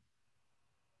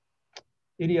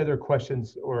 Any other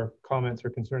questions or comments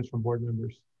or concerns from board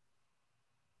members?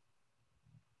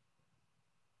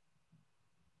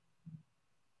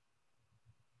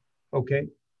 Okay.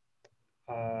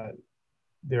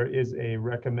 There is a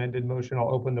recommended motion.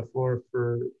 I'll open the floor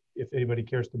for if anybody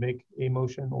cares to make a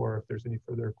motion or if there's any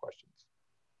further questions.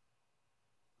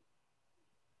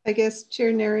 I guess,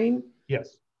 Chair Naring?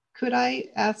 Yes. Could I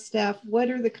ask staff, what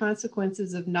are the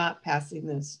consequences of not passing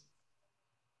this?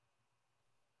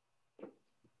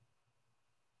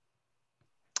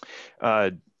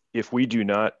 If we do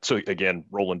not, so again,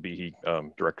 Roland Behe,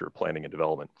 Director of Planning and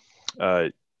Development.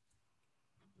 The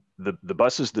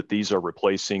buses that these are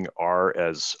replacing are,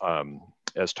 as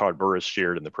Todd Burris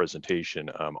shared in the presentation,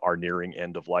 are nearing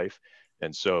end of life.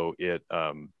 And so it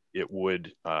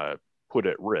would put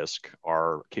at risk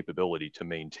our capability to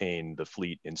maintain the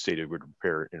fleet in state of good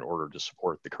repair in order to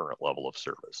support the current level of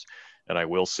service. And I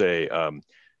will say,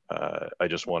 I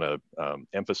just want to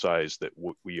emphasize that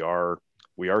we are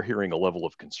hearing a level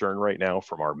of concern right now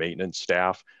from our maintenance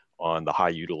staff on the high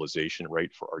utilization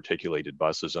rate for articulated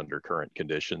buses under current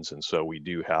conditions. And so we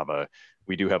do have a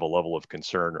level of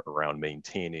concern around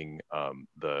maintaining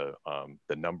the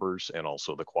numbers and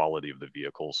also the quality of the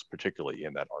vehicles, particularly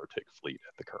in that Arctic fleet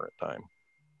at the current time.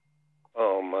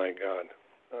 Oh my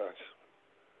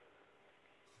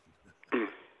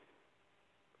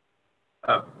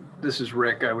God. This is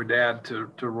Rick. I would add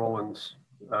to Roland's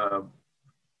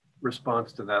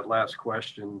response to that last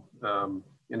question.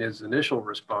 In his initial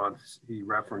response, he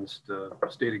referenced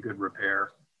state of good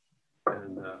repair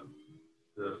and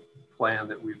the plan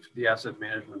that the asset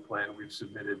management plan we've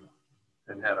submitted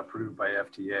and had approved by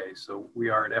FTA. So we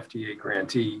are an FTA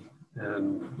grantee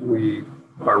and we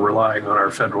are relying on our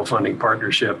federal funding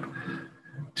partnership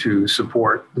to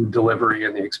support the delivery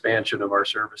and the expansion of our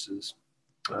services,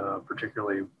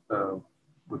 particularly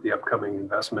with the upcoming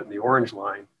investment in the Orange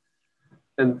Line.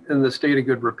 And the state of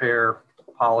good repair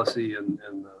policy and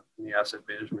the asset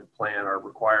management plan are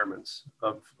requirements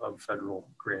of federal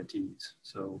grantees.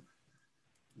 So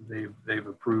they've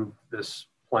approved this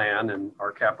plan and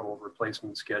our capital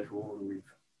replacement schedule, and we've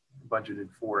budgeted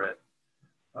for it.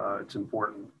 It's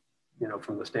important,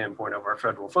 from the standpoint of our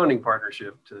federal funding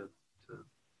partnership to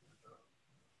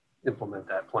implement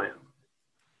that plan.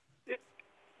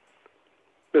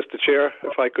 Mr. Chair,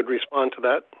 if I could respond to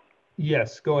that.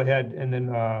 Yes, go ahead. And then,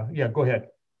 yeah, go ahead.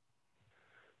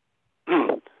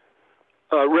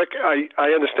 Rick,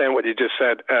 I understand what you just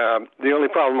said. The only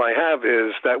problem I have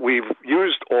is that we've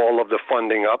used all of the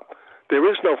funding up. There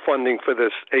is no funding for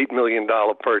this $8 million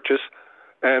purchase.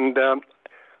 And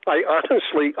I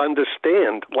honestly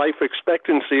understand life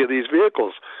expectancy of these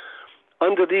vehicles.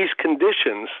 Under these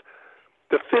conditions,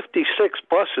 the 56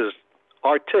 buses,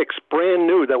 Arctics, brand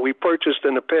new, that we purchased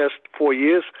in the past 4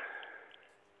 years,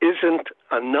 isn't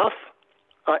enough.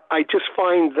 I just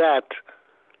find that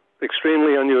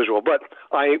extremely unusual, but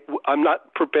I'm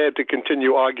not prepared to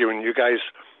continue arguing. You guys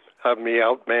have me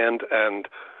outmanned, and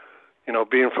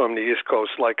being from the East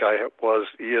Coast like I was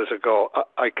years ago,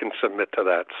 I can submit to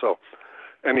that. So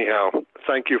anyhow,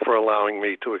 thank you for allowing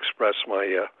me to express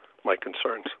my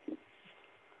concerns.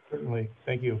 Certainly,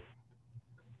 thank you.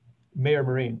 Mayor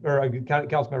Marine, or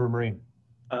Councilmember Marine.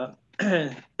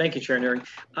 Thank you, Chair Naring.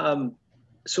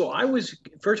 So I was,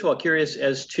 first of all, curious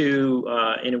as to,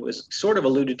 and it was sort of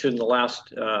alluded to in the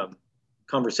last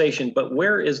conversation, but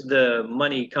where is the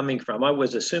money coming from? I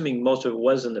was assuming most of it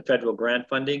was in the federal grant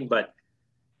funding, but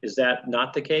is that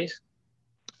not the case?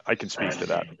 I can speak to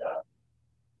that.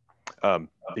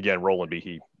 Again, Roland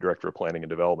Behe, Director of Planning and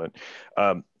Development.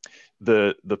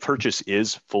 The purchase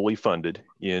is fully funded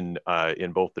in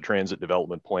both the Transit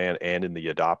Development Plan and in the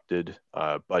adopted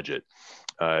budget.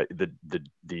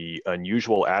 The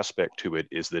unusual aspect to it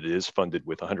is that it is funded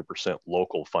with 100%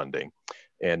 local funding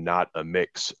and not a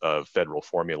mix of federal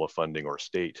formula funding or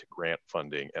state grant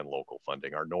funding and local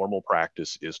funding. Our normal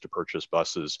practice is to purchase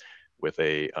buses with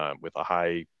a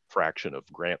high fraction of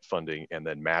grant funding and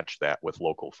then match that with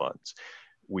local funds.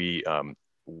 We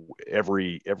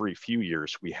every few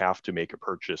years we have to make a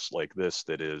purchase like this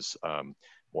that is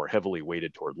more heavily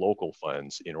weighted toward local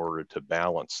funds in order to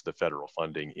balance the federal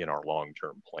funding in our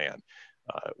long-term plan.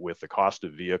 With the cost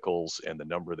of vehicles and the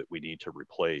number that we need to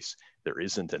replace, there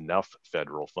isn't enough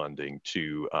federal funding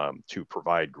to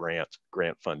provide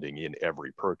grant funding in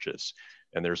every purchase.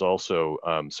 And there's also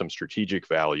some strategic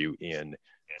value in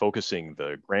focusing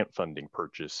the grant funding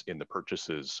purchase in the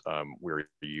purchases where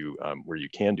you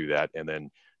can do that, and then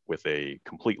with a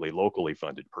completely locally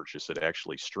funded purchase, it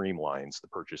actually streamlines the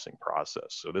purchasing process.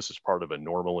 So this is part of a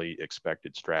normally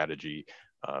expected strategy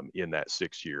in that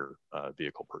 6-year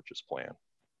vehicle purchase plan.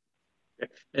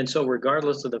 And so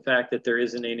regardless of the fact that there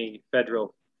isn't any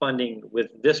federal funding with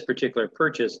this particular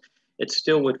purchase, it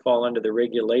still would fall under the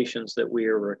regulations that we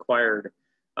are required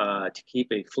to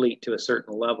keep a fleet to a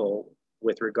certain level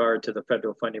with regard to the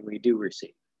federal funding we do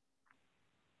receive.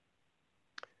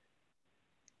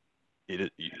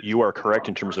 You are correct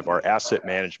in terms of our asset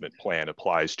management plan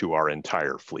applies to our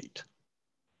entire fleet.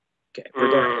 Okay,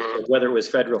 regardless of whether it was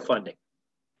federal funding.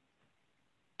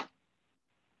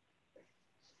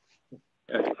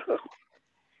 Okay.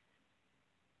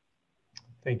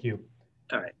 Thank you.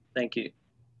 All right, thank you.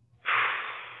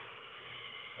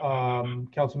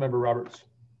 Councilmember Roberts.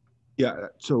 Yeah,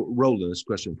 so Roland, this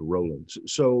question for Roland.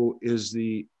 So is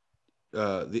the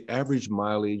average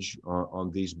mileage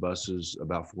on these buses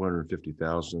about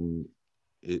 450,000?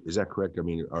 Is that correct? I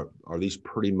mean, are these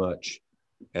pretty much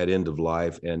at end of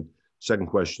life? And second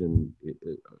question,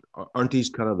 aren't these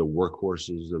kind of the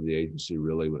workhorses of the agency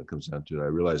really when it comes down to it? I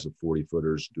realize the 40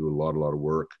 footers do a lot of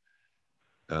work.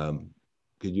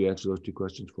 Could you answer those two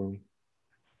questions for me?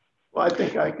 Well, I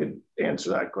think I could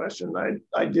answer that question.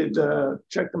 I did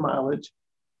check the mileage,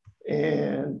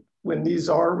 and when these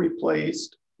are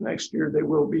replaced next year, they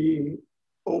will be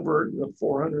over the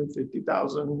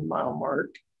 450,000 mile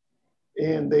mark.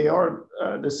 And they are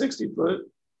the 60 foot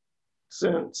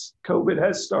since COVID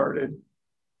has started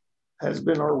has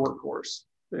been our workhorse.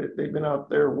 They've been out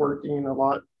there working a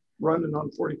lot, running on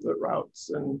 40 foot routes,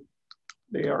 and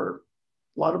they are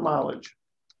a lot of mileage.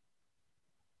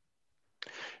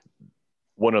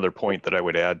 One other point that I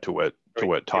would add to what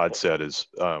Todd said is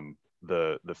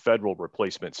the federal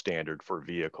replacement standard for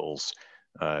vehicles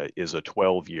is a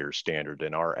 12-year standard.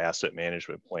 In our asset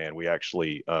management plan, we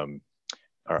actually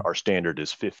our standard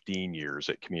is 15 years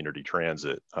at Community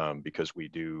Transit because we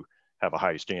do have a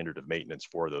high standard of maintenance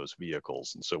for those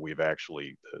vehicles. And so we've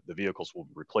actually, the vehicles will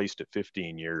be replaced at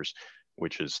 15 years,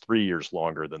 which is 3 years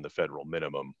longer than the federal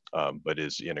minimum, but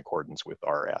is in accordance with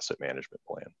our asset management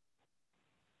plan.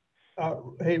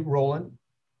 Hey, Roland,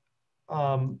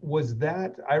 was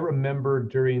that, I remember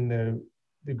during the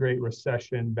Great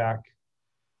Recession back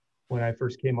when I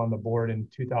first came on the board in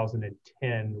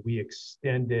 2010, we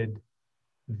extended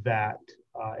that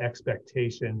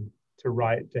expectation to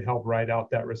help ride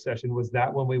out that recession. Was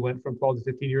that when we went from 12 to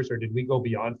 15 years, or did we go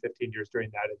beyond 15 years during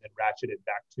that and then ratchet it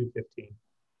back to 15?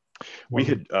 We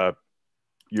had,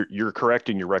 you're correct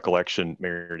in your recollection,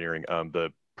 Mayor Nearing.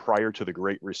 Prior to the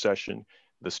Great Recession,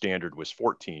 the standard was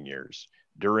 14 years.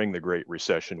 During the Great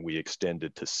Recession, we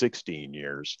extended to 16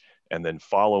 years. And then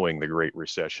following the Great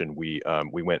Recession, we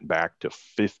went back to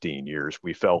 15 years.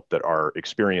 We felt that our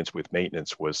experience with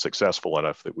maintenance was successful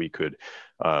enough that we could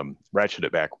ratchet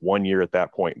it back 1 year at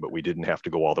that point, but we didn't have to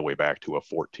go all the way back to a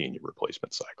 14-year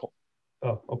replacement cycle.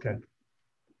 Oh, okay.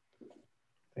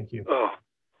 Thank you. Oh.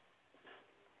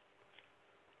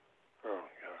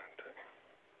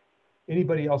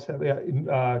 Anybody else have,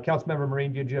 Councilmember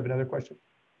Marine, did you have another question?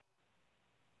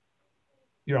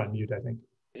 You're on mute, I think.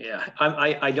 Yeah,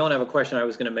 I don't have a question. I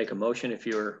was going to make a motion if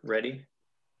you're ready.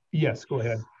 Yes, go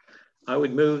ahead. I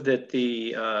would move that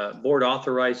the board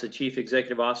authorize the chief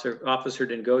executive officer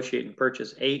to negotiate and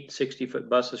purchase 8 60-foot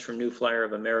buses from New Flyer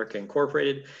of America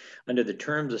Incorporated under the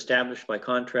terms established by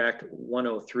contract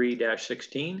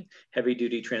 103-16 heavy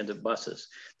duty transit buses.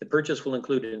 The purchase will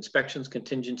include inspections,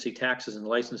 contingency taxes, and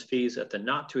license fees at the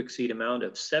not to exceed amount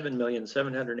of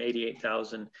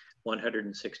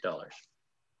 $7,788,106.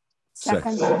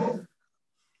 Second.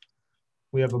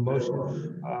 We have a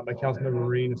motion by Councilmember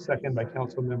Marine, a second by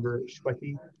Councilmember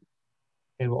Schwecke,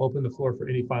 and we'll open the floor for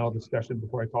any final discussion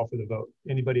before I call for the vote.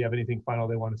 Anybody have anything final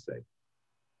they want to say?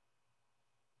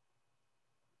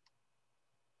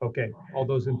 Okay, all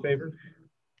those in favor?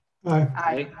 Aye.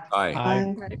 Aye. Aye.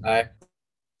 Aye. Aye.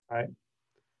 Aye.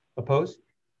 Opposed?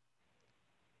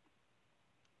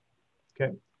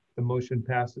 Okay, the motion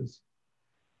passes.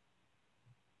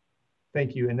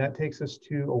 Thank you, and that takes us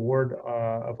to award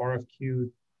of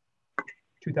RFQ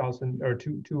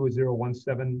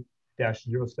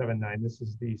 2017-079. This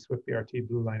is the Swift BRT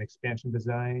Blue Line expansion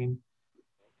design,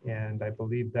 and I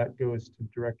believe that goes to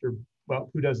Director. Well,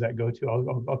 who does that go to?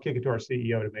 I'll kick it to our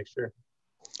CEO to make sure.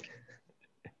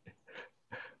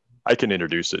 I can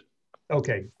introduce it.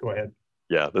 Okay, go ahead.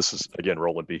 Yeah, this is, again,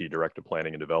 Roland Behe, Director of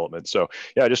Planning and Development. So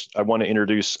yeah, I want to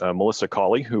introduce Melissa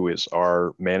Colley, who is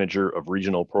our Manager of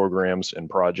Regional Programs and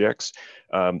Projects.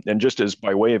 And just as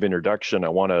by way of introduction, I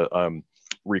want to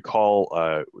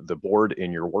recall the board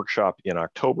in your workshop in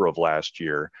October of last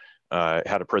year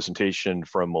had a presentation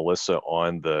from Melissa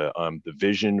on the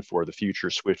vision for the future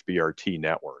Swift BRT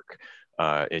network.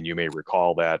 And you may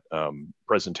recall that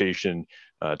presentation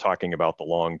talking about the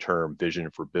long-term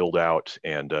vision for build out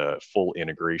and full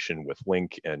integration with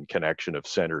link and connection of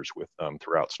centers with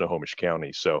throughout Snohomish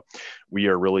County. So we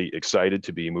are really excited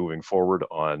to be moving forward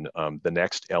on the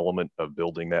next element of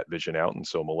building that vision out. And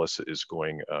so Melissa is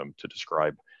going to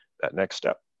describe that next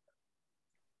step.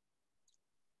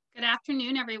 Good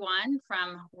afternoon, everyone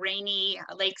from rainy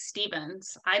Lake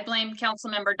Stevens. I blame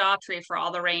Councilmember Daughtry for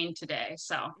all the rain today.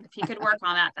 So if he could work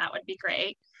on that, that would be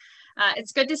great.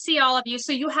 It's good to see all of you.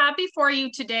 So you have before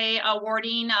you today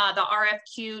awarding the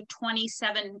RFQ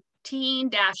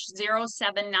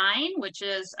 2017-079, which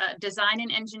is design and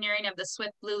engineering of the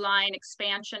Swift Blue Line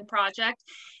expansion project.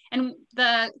 And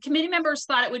the committee members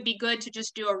thought it would be good to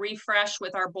just do a refresh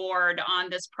with our board on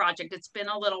this project. It's been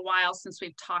a little while since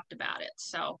we've talked about it.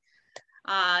 So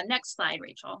next slide,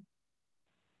 Rachel.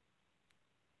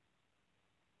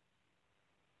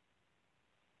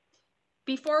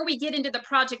 Before we get into the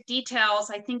project details,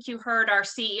 I think you heard our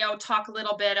CEO talk a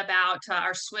little bit about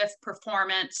our Swift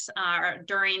performance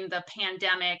during the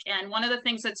pandemic. And one of the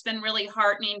things that's been really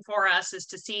heartening for us is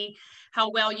to see how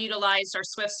well utilized our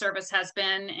Swift service has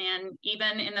been, and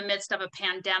even in the midst of a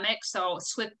pandemic. So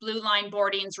Swift Blue Line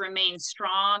boardings remain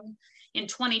strong. In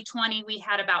 2020, we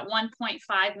had about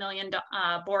 1.5 million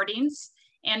boardings.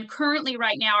 And currently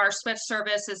right now, our Swift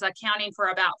service is accounting for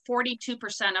about 42%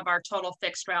 of our total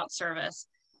fixed route service.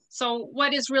 So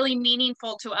what is really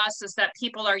meaningful to us is that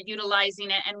people are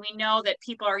utilizing it, and we know that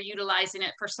people are utilizing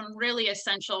it for some really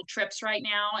essential trips right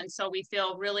now. And so we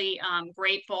feel really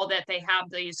grateful that they have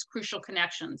these crucial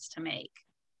connections to make.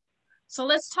 So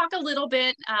let's talk a little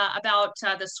bit about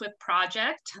the Swift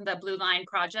project, the Blue Line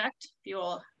project. If you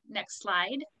will, next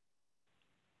slide.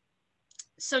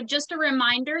 So just a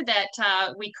reminder that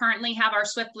we currently have our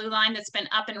Swift Blue Line that's been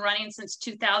up and running since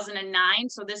 2009.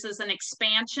 So this is an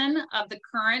expansion of the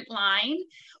current line,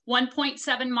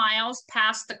 1.7 miles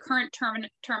past the current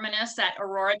terminus at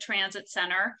Aurora Transit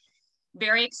Center.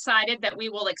 Very excited that we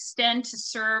will extend to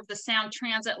serve the Sound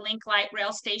Transit Link Light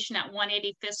Rail Station at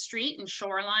 185th Street in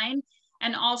Shoreline.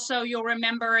 And also you'll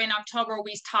remember in October,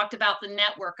 we talked about the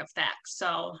network effects.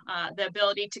 So the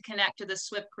ability to connect to the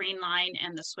Swift Green Line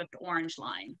and the Swift Orange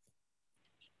Line.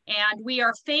 And we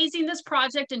are phasing this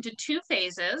project into two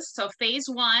phases. So phase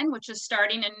one, which is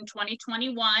starting in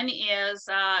 2021,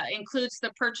 includes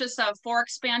the purchase of 4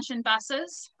 expansion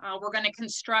buses. We're going to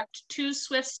construct 2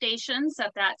 Swift stations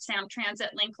at that Sound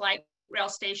Transit Link Light Rail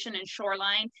Station in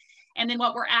Shoreline. And then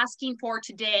what we're asking for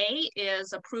today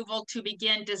is approval to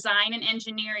begin design and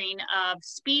engineering of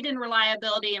speed and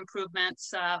reliability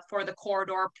improvements for the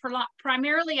corridor,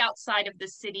 primarily outside of the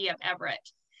city of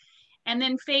Everett. And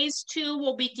then phase 2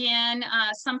 will begin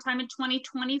sometime in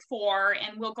 2024,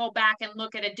 and we'll go back and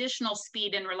look at additional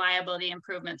speed and reliability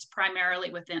improvements,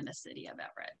 primarily within the city of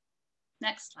Everett.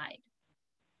 Next slide.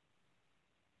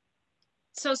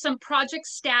 So some project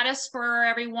status for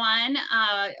everyone.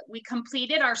 We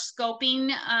completed our scoping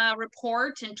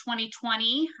report in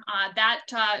 2020. That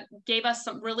gave us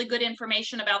some really good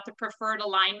information about the preferred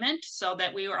alignment, so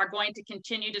that we are going to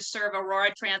continue to serve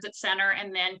Aurora Transit Center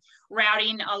and then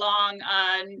routing along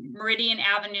Meridian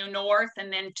Avenue North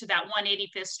and then to that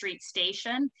 185th Street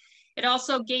station. It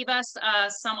also gave us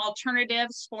some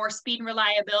alternatives for speed and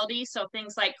reliability. So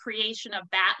things like creation of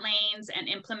BAT lanes and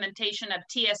implementation of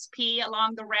TSP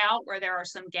along the route where there are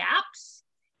some gaps.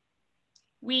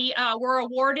 We were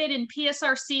awarded in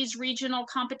PSRC's regional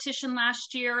competition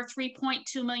last year,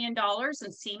 $3.2 million in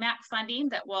CMAQ funding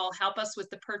that will help us with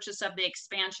the purchase of the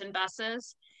expansion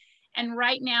buses. And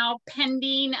right now,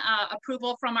 pending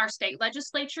approval from our state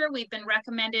legislature, we've been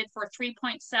recommended for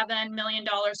 $3.7 million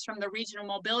from the Regional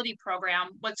Mobility Program.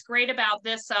 What's great about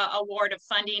this award of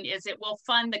funding is it will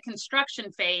fund the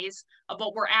construction phase of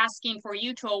what we're asking for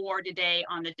you to award today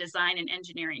on the design and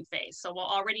engineering phase. So we'll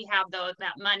already have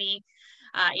that money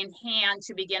in hand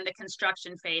to begin the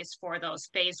construction phase for those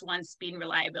phase 1 speed and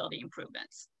reliability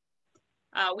improvements.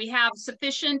 We have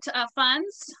sufficient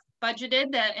funds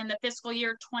budgeted in the fiscal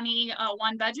year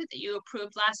 21 budget that you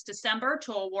approved last December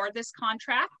to award this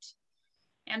contract.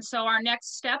 And so our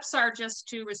next steps are just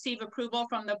to receive approval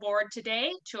from the board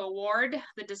today to award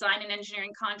the design and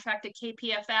engineering contract to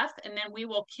KPFF, and then we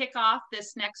will kick off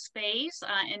this next phase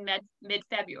in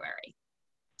mid-February.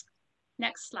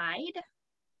 Next slide.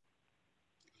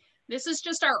 This is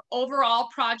just our overall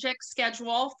project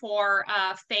schedule for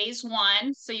phase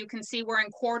 1. So you can see we're in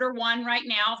Q1 right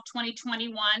now of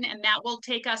 2021, and that will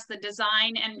take us, the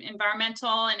design and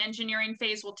environmental and engineering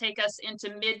phase will take us into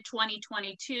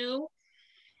mid-2022,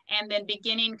 and then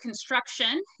beginning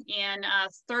construction in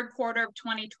Q3 of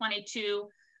 2022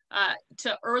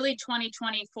 to early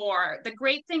 2024. The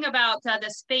great thing about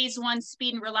this phase 1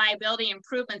 speed and reliability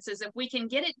improvements is if we can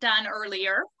get it done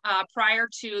earlier, prior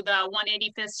to the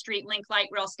 185th Street Link Light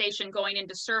Rail Station going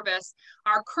into service,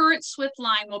 our current SWIFT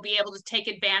line will be able to take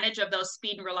advantage of those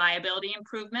speed and reliability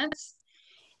improvements.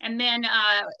 And then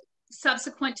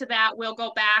subsequent to that, we'll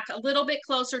go back a little bit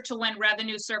closer to when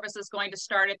revenue service is going to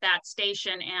start at that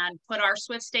station and put our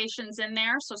SWIFT stations in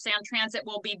there. So Sound Transit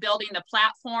will be building the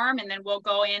platform, and then we'll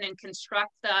go in and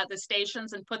construct the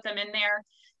stations and put them in there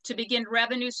to begin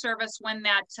revenue service when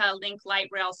that Link Light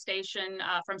Rail Station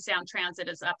from Sound Transit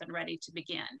is up and ready to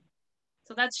begin.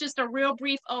 So that's just a real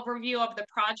brief overview of the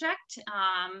project,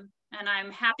 and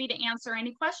I'm happy to answer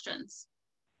any questions.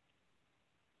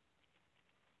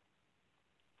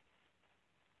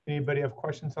 Anybody have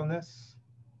questions on this?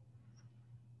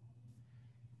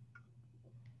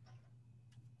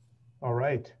 All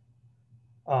right.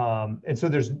 And so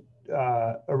there's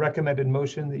a recommended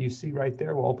motion that you see right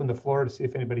there. We'll open the floor to see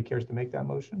if anybody cares to make that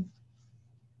motion.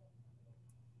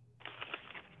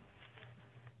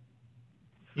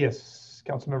 Yes,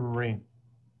 Councilmember Marine.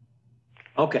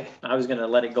 Okay, I was going to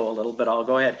let it go a little bit. I'll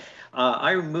go ahead.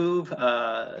 I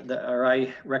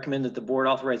recommend that the board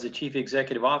authorize the chief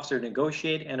executive officer to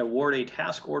negotiate and award a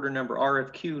task order number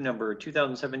RFQ number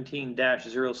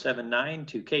 2017-079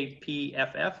 to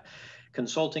KPFF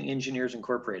Consulting Engineers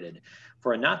Incorporated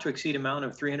for a not to exceed amount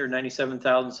of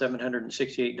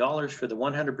 $397,768 for the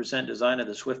 100% design of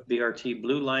the Swift BRT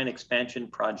Blue Line expansion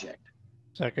project.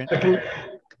 Second.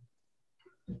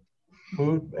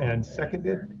 Moved and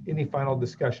seconded. Any final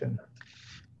discussion?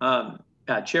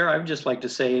 Chair, I would just like to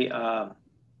say,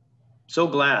 so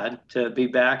glad to be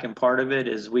back, and part of it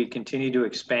is we continue to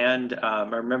expand. I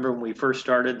remember when we first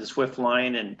started the Swift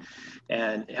line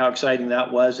and how exciting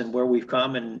that was, and where we've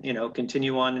come, and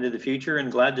continue on into the future, and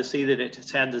glad to see that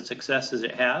it's had the success as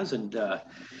it has, and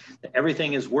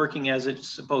everything is working as it's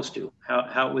supposed to,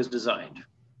 how it was designed.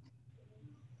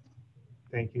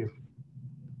 Thank you.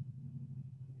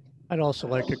 I'd also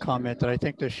like to comment that I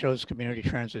think this shows community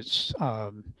transit's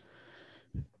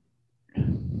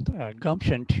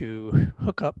gumption to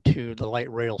hook up to the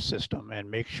light rail system and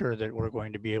make sure that we're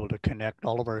going to be able to connect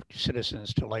all of our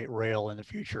citizens to light rail in the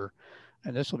future.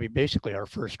 And this will be basically our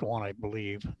first one, I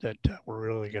believe, that we're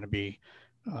really going to be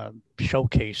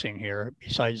showcasing here,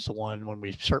 besides the one when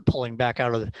we start pulling back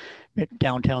out of the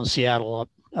downtown Seattle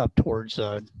up towards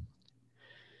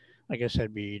I guess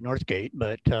that'd be Northgate,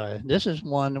 but this is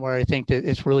one where I think that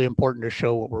it's really important to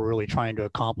show what we're really trying to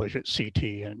accomplish at CT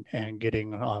and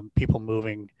getting people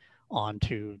moving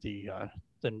onto the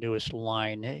newest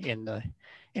line in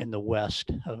the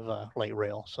west of light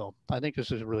rail. So I think this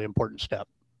is a really important step.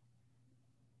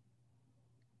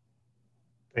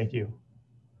 Thank you.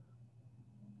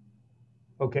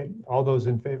 Okay, all those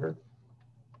in favor?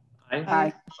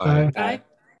 Aye. Aye. Aye.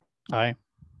 Aye.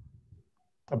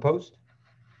 Opposed?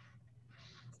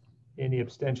 Any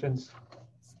abstentions?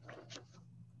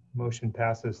 Motion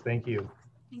passes. Thank you.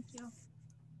 Thank you.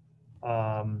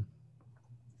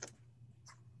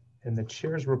 And the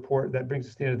chair's report, that brings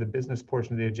us to the end of the business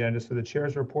portion of the agenda. So the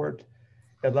chair's report,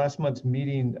 at last month's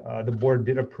meeting, the board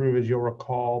did approve, as you'll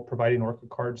recall, providing ORCA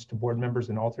cards to board members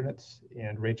and alternates.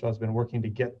 And Rachel has been working to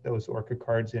get those ORCA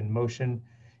cards in motion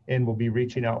and will be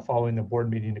reaching out following the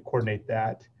board meeting to coordinate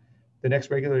that. The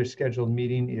next regularly scheduled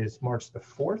meeting is March the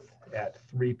 4th at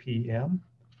 3 p.m.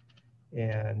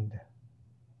 And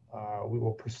we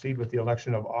will proceed with the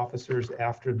election of officers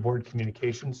after board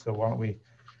communications. So why don't we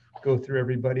go through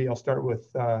everybody? I'll start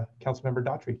with Councilmember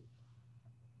Daughtry.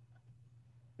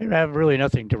 I have really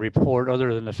nothing to report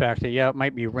other than the fact that, yeah, it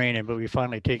might be raining, but we've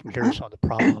finally taken care of some of the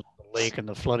problems with the lake and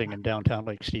the flooding in downtown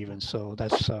Lake Stevens. So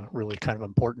that's really kind of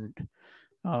important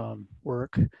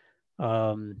work.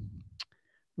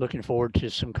 Looking forward to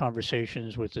some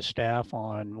conversations with the staff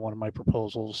on one of my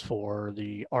proposals for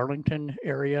the Arlington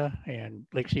area and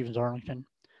Lake Stevens, Arlington.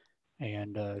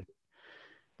 And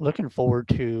looking forward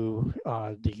to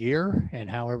the year and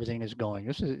how everything is going.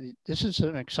 This is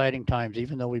an exciting times,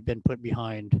 even though we've been put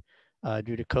behind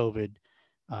due to COVID.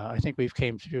 I think we've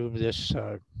came through this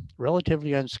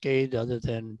relatively unscathed, other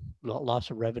than loss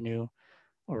of revenue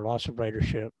or loss of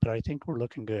ridership, but I think we're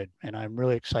looking good, and I'm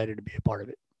really excited to be a part of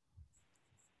it.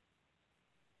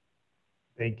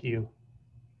 Thank you.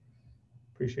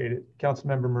 Appreciate it.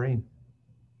 Councilmember Marine.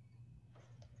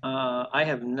 I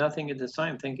have nothing at this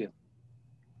time. Thank you.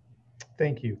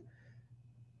 Thank you.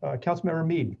 Councilmember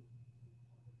Mead.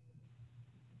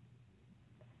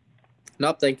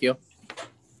 Nope, thank you.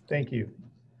 Thank you.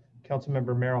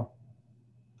 Councilmember Merrill.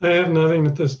 I have nothing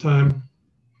at this time.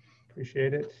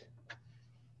 Appreciate it.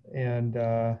 And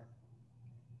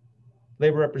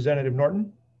Labor Representative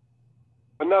Norton.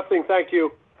 Nothing, thank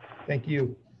you. Thank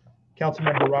you.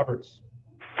 Councilmember Roberts.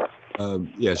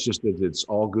 Yeah, it's just that it's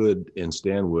all good in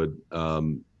Stanwood.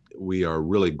 We are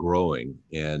really growing,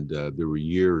 and there were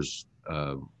years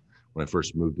when I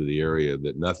first moved to the area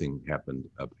that nothing happened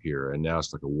up here, and now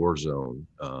it's like a war zone.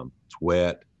 It's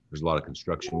wet. There's a lot of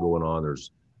construction going on.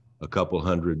 There's a couple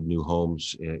hundred new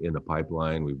homes in the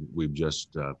pipeline. We've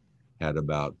just had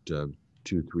about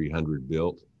 200-300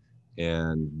 built,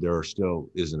 and there still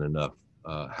isn't enough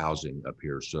housing up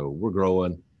here. So we're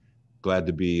growing. Glad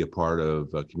to be a part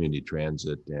of community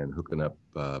transit and hooking up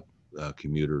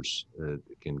commuters that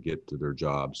can get to their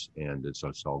jobs, and it's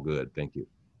all good. Thank you.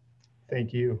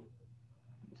 Thank you.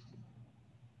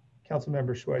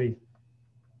 Councilmember Schweddy.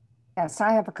 Yes,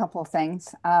 I have a couple of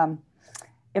things.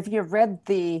 If you've read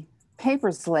the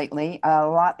papers lately, a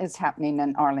lot is happening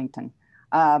in Arlington.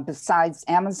 Besides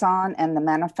Amazon and the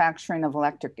manufacturing of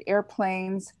electric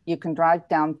airplanes, you can drive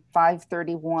down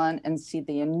 531 and see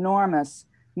the enormous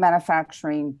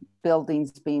manufacturing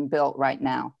buildings being built right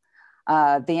now.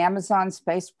 The Amazon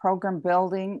Space Program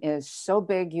building is so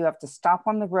big, you have to stop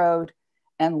on the road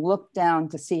and look down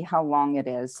to see how long it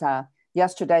is.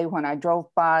 Yesterday, when I drove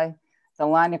by, the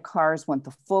line of cars went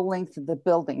the full length of the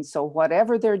building. So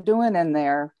whatever they're doing in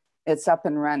there, it's up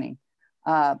and running.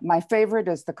 My favorite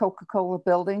is the Coca-Cola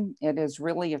building. It is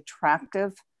really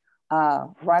attractive,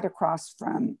 right across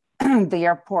from the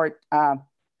airport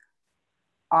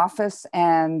office,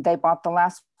 and they bought the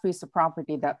last piece of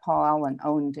property that Paul Allen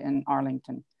owned in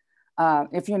Arlington.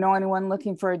 If you know anyone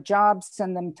looking for a job,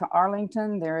 send them to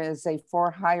Arlington. There is a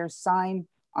for hire sign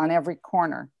on every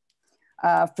corner.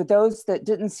 For those that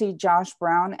didn't see Josh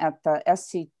Brown at the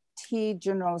SCT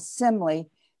General Assembly,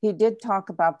 he did talk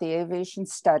about the aviation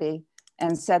study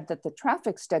and said that the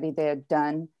traffic study they had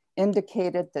done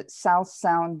indicated that South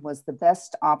Sound was the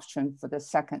best option for the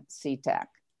second SeaTac.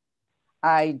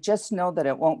 I just know that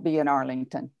it won't be in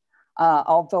Arlington,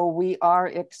 although we are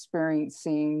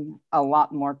experiencing a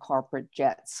lot more corporate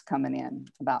jets coming in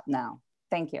about now.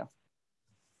 Thank you.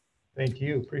 Thank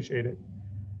you, appreciate it.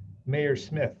 Mayor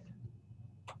Smith.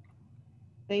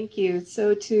 Thank you.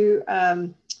 So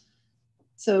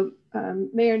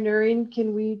Mayor Nuring,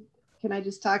 can I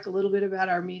just talk a little bit about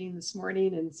our meeting this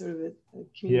morning and sort of a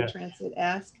community transit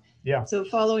ask? Yeah. So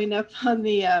following up on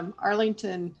the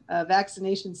Arlington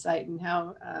vaccination site and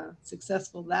how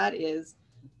successful that is,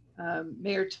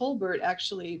 Mayor Tolbert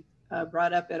actually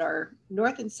brought up at our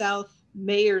North and South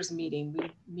Mayors meeting.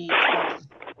 We meet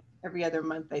every other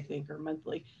month, I think, or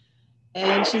monthly.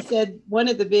 And she said one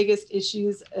of the biggest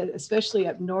issues, especially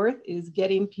up north, is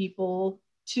getting people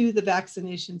to the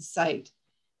vaccination site.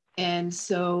 And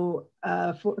so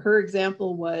for her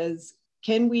example was,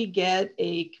 can we get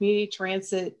a community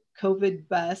transit COVID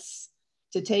bus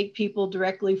to take people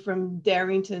directly from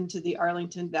Darrington to the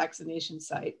Arlington vaccination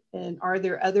site? And are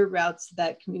there other routes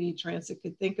that community transit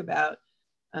could think about?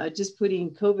 Just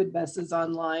putting COVID buses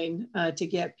online to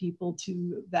get people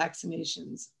to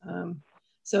vaccinations.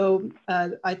 So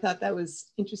I thought that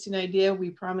was an interesting idea. We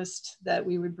promised that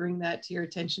we would bring that to your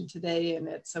attention today. And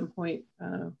at some point,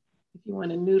 if you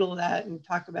want to noodle that and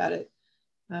talk about it,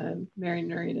 Mary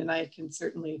Nuring and I can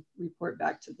certainly report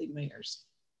back to the mayors.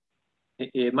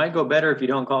 It might go better if you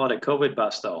don't call it a COVID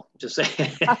bus, though. Just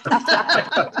saying.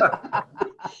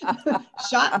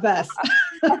 Shot bus.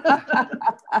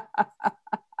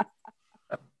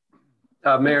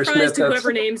 Mayor Smith, to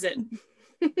whoever names it.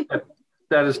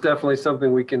 That is definitely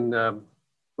something we can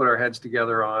put our heads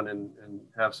together on and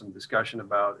have some discussion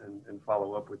about and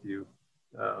follow up with you.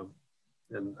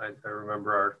 And I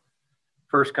remember our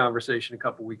first conversation a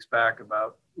couple weeks back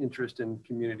about interest in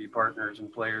community partners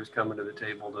and players coming to the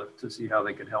table to see how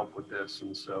they could help with this.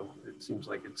 And so it seems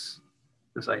like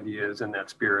this idea is in that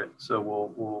spirit. So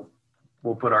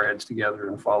we'll put our heads together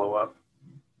and follow up.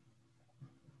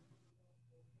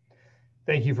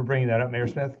 Thank you for bringing that up, Mayor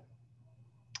Smith.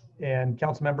 And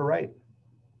Councilmember Wright.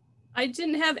 I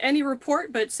didn't have any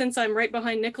report, but since I'm right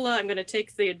behind Nicola, I'm going to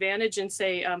take the advantage and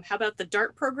say, how about the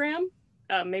DART program?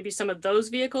 Maybe some of those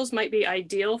vehicles might be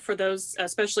ideal for those,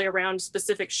 especially around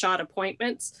specific shot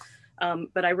appointments.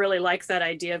 But I really like that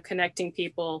idea of connecting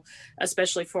people,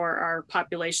 especially for our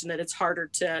population that it's harder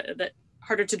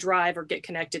to drive or get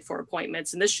connected for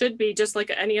appointments. And this should be just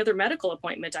like any other medical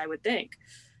appointment, I would think.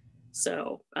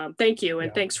 So thank you. And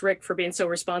Yeah. thanks, Rick, for being so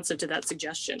responsive to that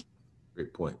suggestion.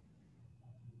 Great point.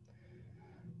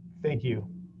 Thank you.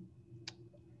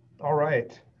 All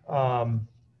right.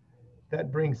 That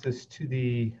brings us to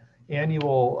the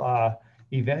annual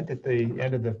event at the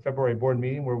end of the February board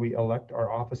meeting where we elect our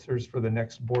officers for the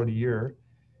next board year.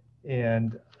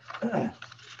 And let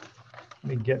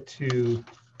me get to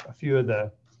a few of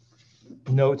the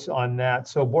notes on that.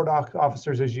 So board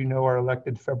officers, as you know, are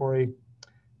elected February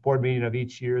board meeting of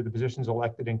each year. The positions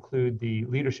elected include the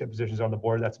leadership positions on the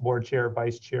board. That's board chair,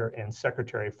 vice chair, and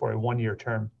secretary for a one-year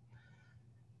term.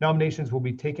 Nominations will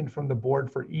be taken from the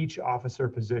board for each officer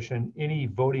position. Any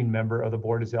voting member of the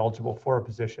board is eligible for a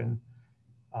position,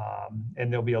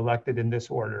 and they'll be elected in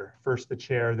this order. First the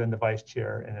chair, then the vice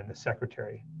chair, and then the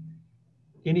secretary.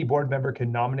 Any board member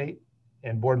can nominate,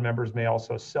 and board members may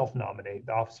also self-nominate.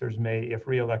 The officers may, if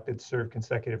re-elected, serve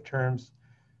consecutive terms.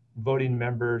 Voting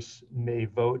members may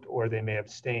vote or they may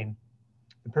abstain.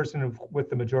 The person with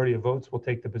the majority of votes will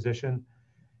take the position.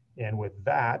 And with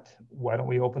that, why don't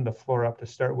we open the floor up to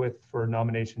start with for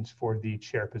nominations for the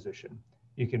chair position.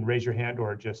 You can raise your hand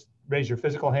or just raise your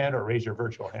physical hand or raise your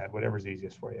virtual hand, whatever's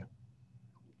easiest for you.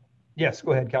 Yes,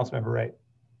 go ahead, Councilmember Wright.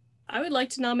 I would like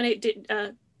to nominate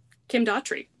Kim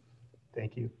Daughtry.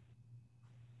 Thank you.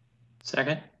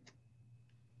 Second.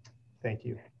 Thank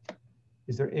you.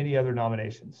 Is there any other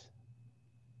nominations?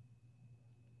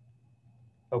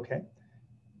 Okay.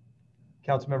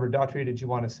 Councilmember Daughtry, did you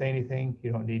want to say anything?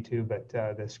 You don't need to, but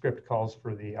the script calls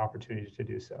for the opportunity to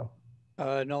do so.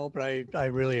 No, but I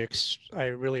really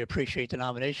appreciate the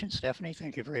nomination, Stephanie.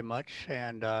 Thank you very much,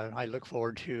 and I look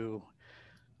forward to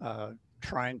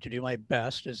trying to do my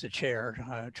best as the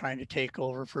chair. Trying to take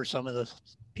over for some of the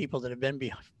people that have been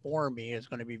before me is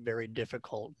going to be very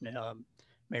difficult.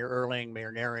 Mayor Erling,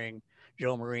 Mayor Naring,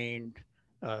 Joe Marine,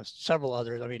 several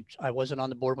others. I mean, I wasn't on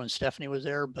the board when Stephanie was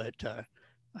there, but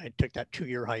I took that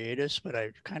 2-year hiatus, but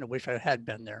I kind of wish I had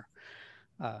been there.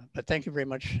 But thank you very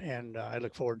much, and I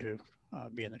look forward to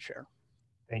being the chair.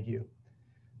 Thank you.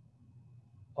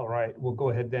 All right, we'll go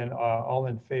ahead then. All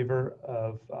in favor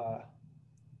of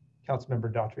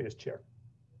Councilmember Daughtry as chair?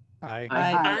 Aye.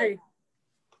 Aye.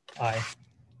 Aye.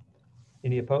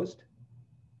 Any opposed?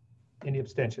 Any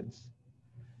abstentions?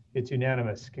 It's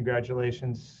unanimous.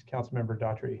 Congratulations, Councilmember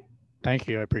Daughtry. Thank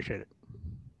you, I appreciate it.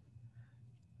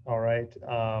 All right.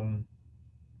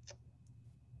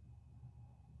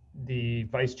 The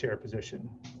vice chair position.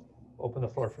 Open the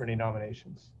floor for any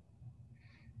nominations.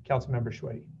 Councilmember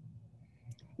Schweddy.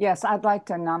 Yes, I'd like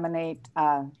to nominate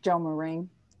Joe Marine.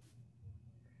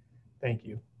 Thank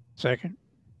you. Second.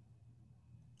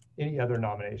 Any other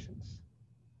nominations?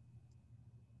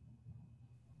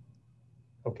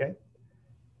 Okay.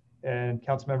 And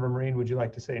Councilmember Marine, would you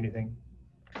like to say anything?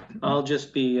 I'll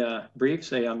just be brief.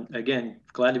 Say I'm again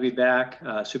glad to be back.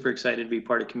 Super excited to be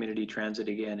part of Community Transit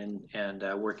again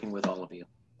and working with all of you.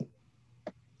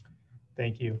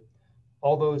 Thank you.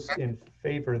 All those in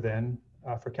favor then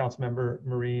for Councilmember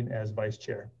Marine as vice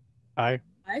chair? Aye.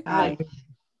 Aye.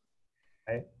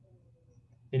 Aye.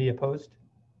 Any opposed?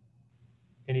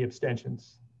 Any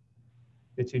abstentions?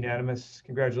 It's unanimous.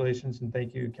 Congratulations and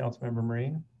thank you, Councilmember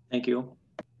Marine. Thank you.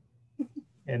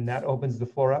 And that opens the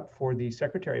floor up for the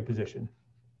secretary position.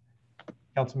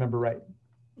 Councilmember Wright.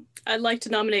 I'd like to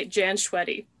nominate Jan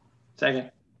Schweddy.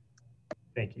 Second.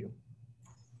 Thank you.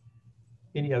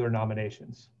 Any other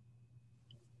nominations?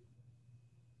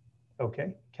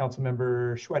 Okay,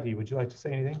 Councilmember Schweddy, would you like to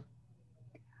say anything?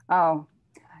 Oh,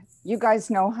 you guys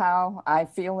know how I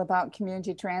feel about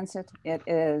community transit. It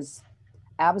is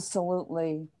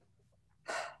absolutely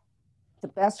the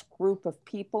best group of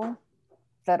people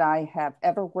that I have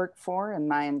ever worked for in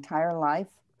my entire life.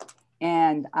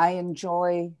 And I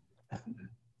enjoy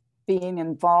being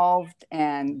involved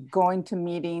and going to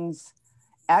meetings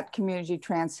at community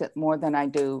transit more than I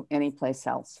do anyplace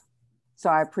else. So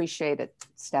I appreciate it,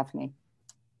 Stephanie.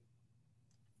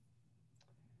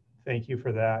 Thank you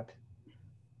for that.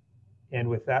 And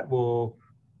with that, we'll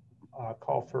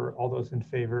call for all those in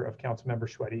favor of Councilmember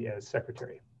Schweddy as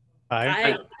secretary.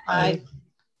 Aye. Aye.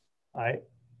 Aye.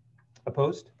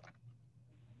 Opposed?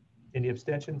 Any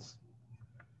abstentions?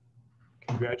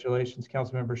 Congratulations,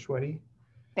 Councilmember Schweddy.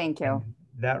 Thank you. And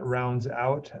that rounds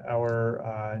out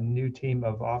our new team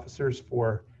of officers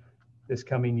for this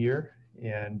coming year.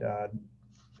 And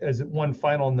as one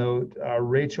final note,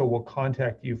 Rachel will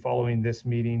contact you following this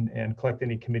meeting and collect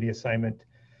any committee assignment,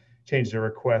 change the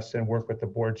requests, and work with the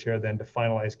board chair then to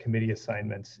finalize committee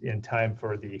assignments in time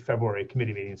for the February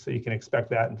committee meeting. So you can expect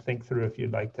that and think through if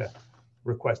you'd like to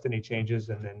request any changes,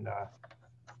 and then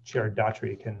Chair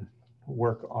Daughtry can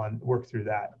work through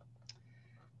that.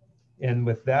 And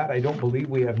with that, I don't believe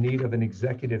we have need of an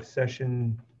executive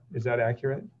session. Is that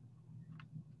accurate?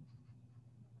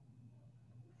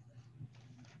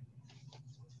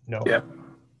 No. Yeah.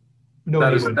 No.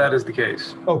 That is the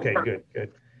case. Okay, good,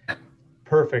 good.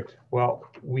 Perfect. Well,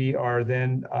 we are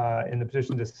then in the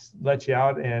position to let you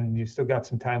out, and you still got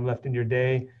some time left in your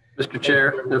day. Mr.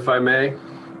 Chair, if I may.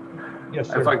 Yes,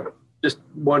 sir. If I just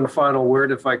one final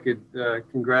word, if I could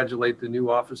congratulate the new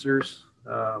officers.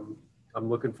 I'm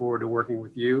looking forward to working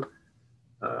with you.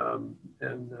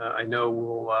 And I know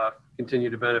we'll continue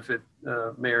to benefit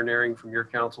Mayor Naring from your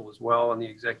counsel as well on the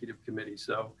executive committee.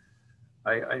 So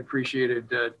I appreciated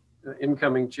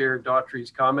incoming Chair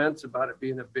Daughtry's comments about it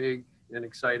being a big and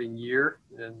exciting year.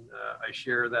 And I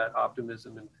share that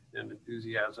optimism and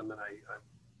enthusiasm. And I'm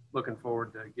looking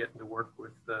forward to getting to work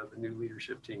with the new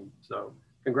leadership team. So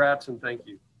congrats and thank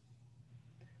you.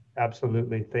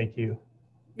 Absolutely. Thank you.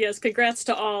 Yes, congrats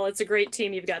to all. It's a great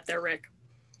team you've got there, Rick.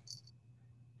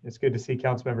 It's good to see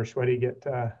Councilmember Schwedde get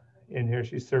in here.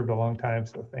 She's served a long time,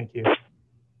 so thank you.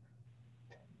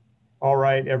 All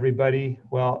right, everybody.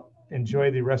 Well,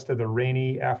 enjoy the rest of the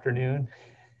rainy afternoon.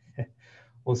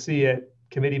 We'll see you at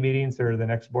committee meetings or the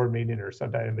next board meeting or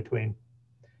sometime in between.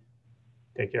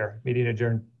 Take care. Meeting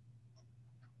adjourned.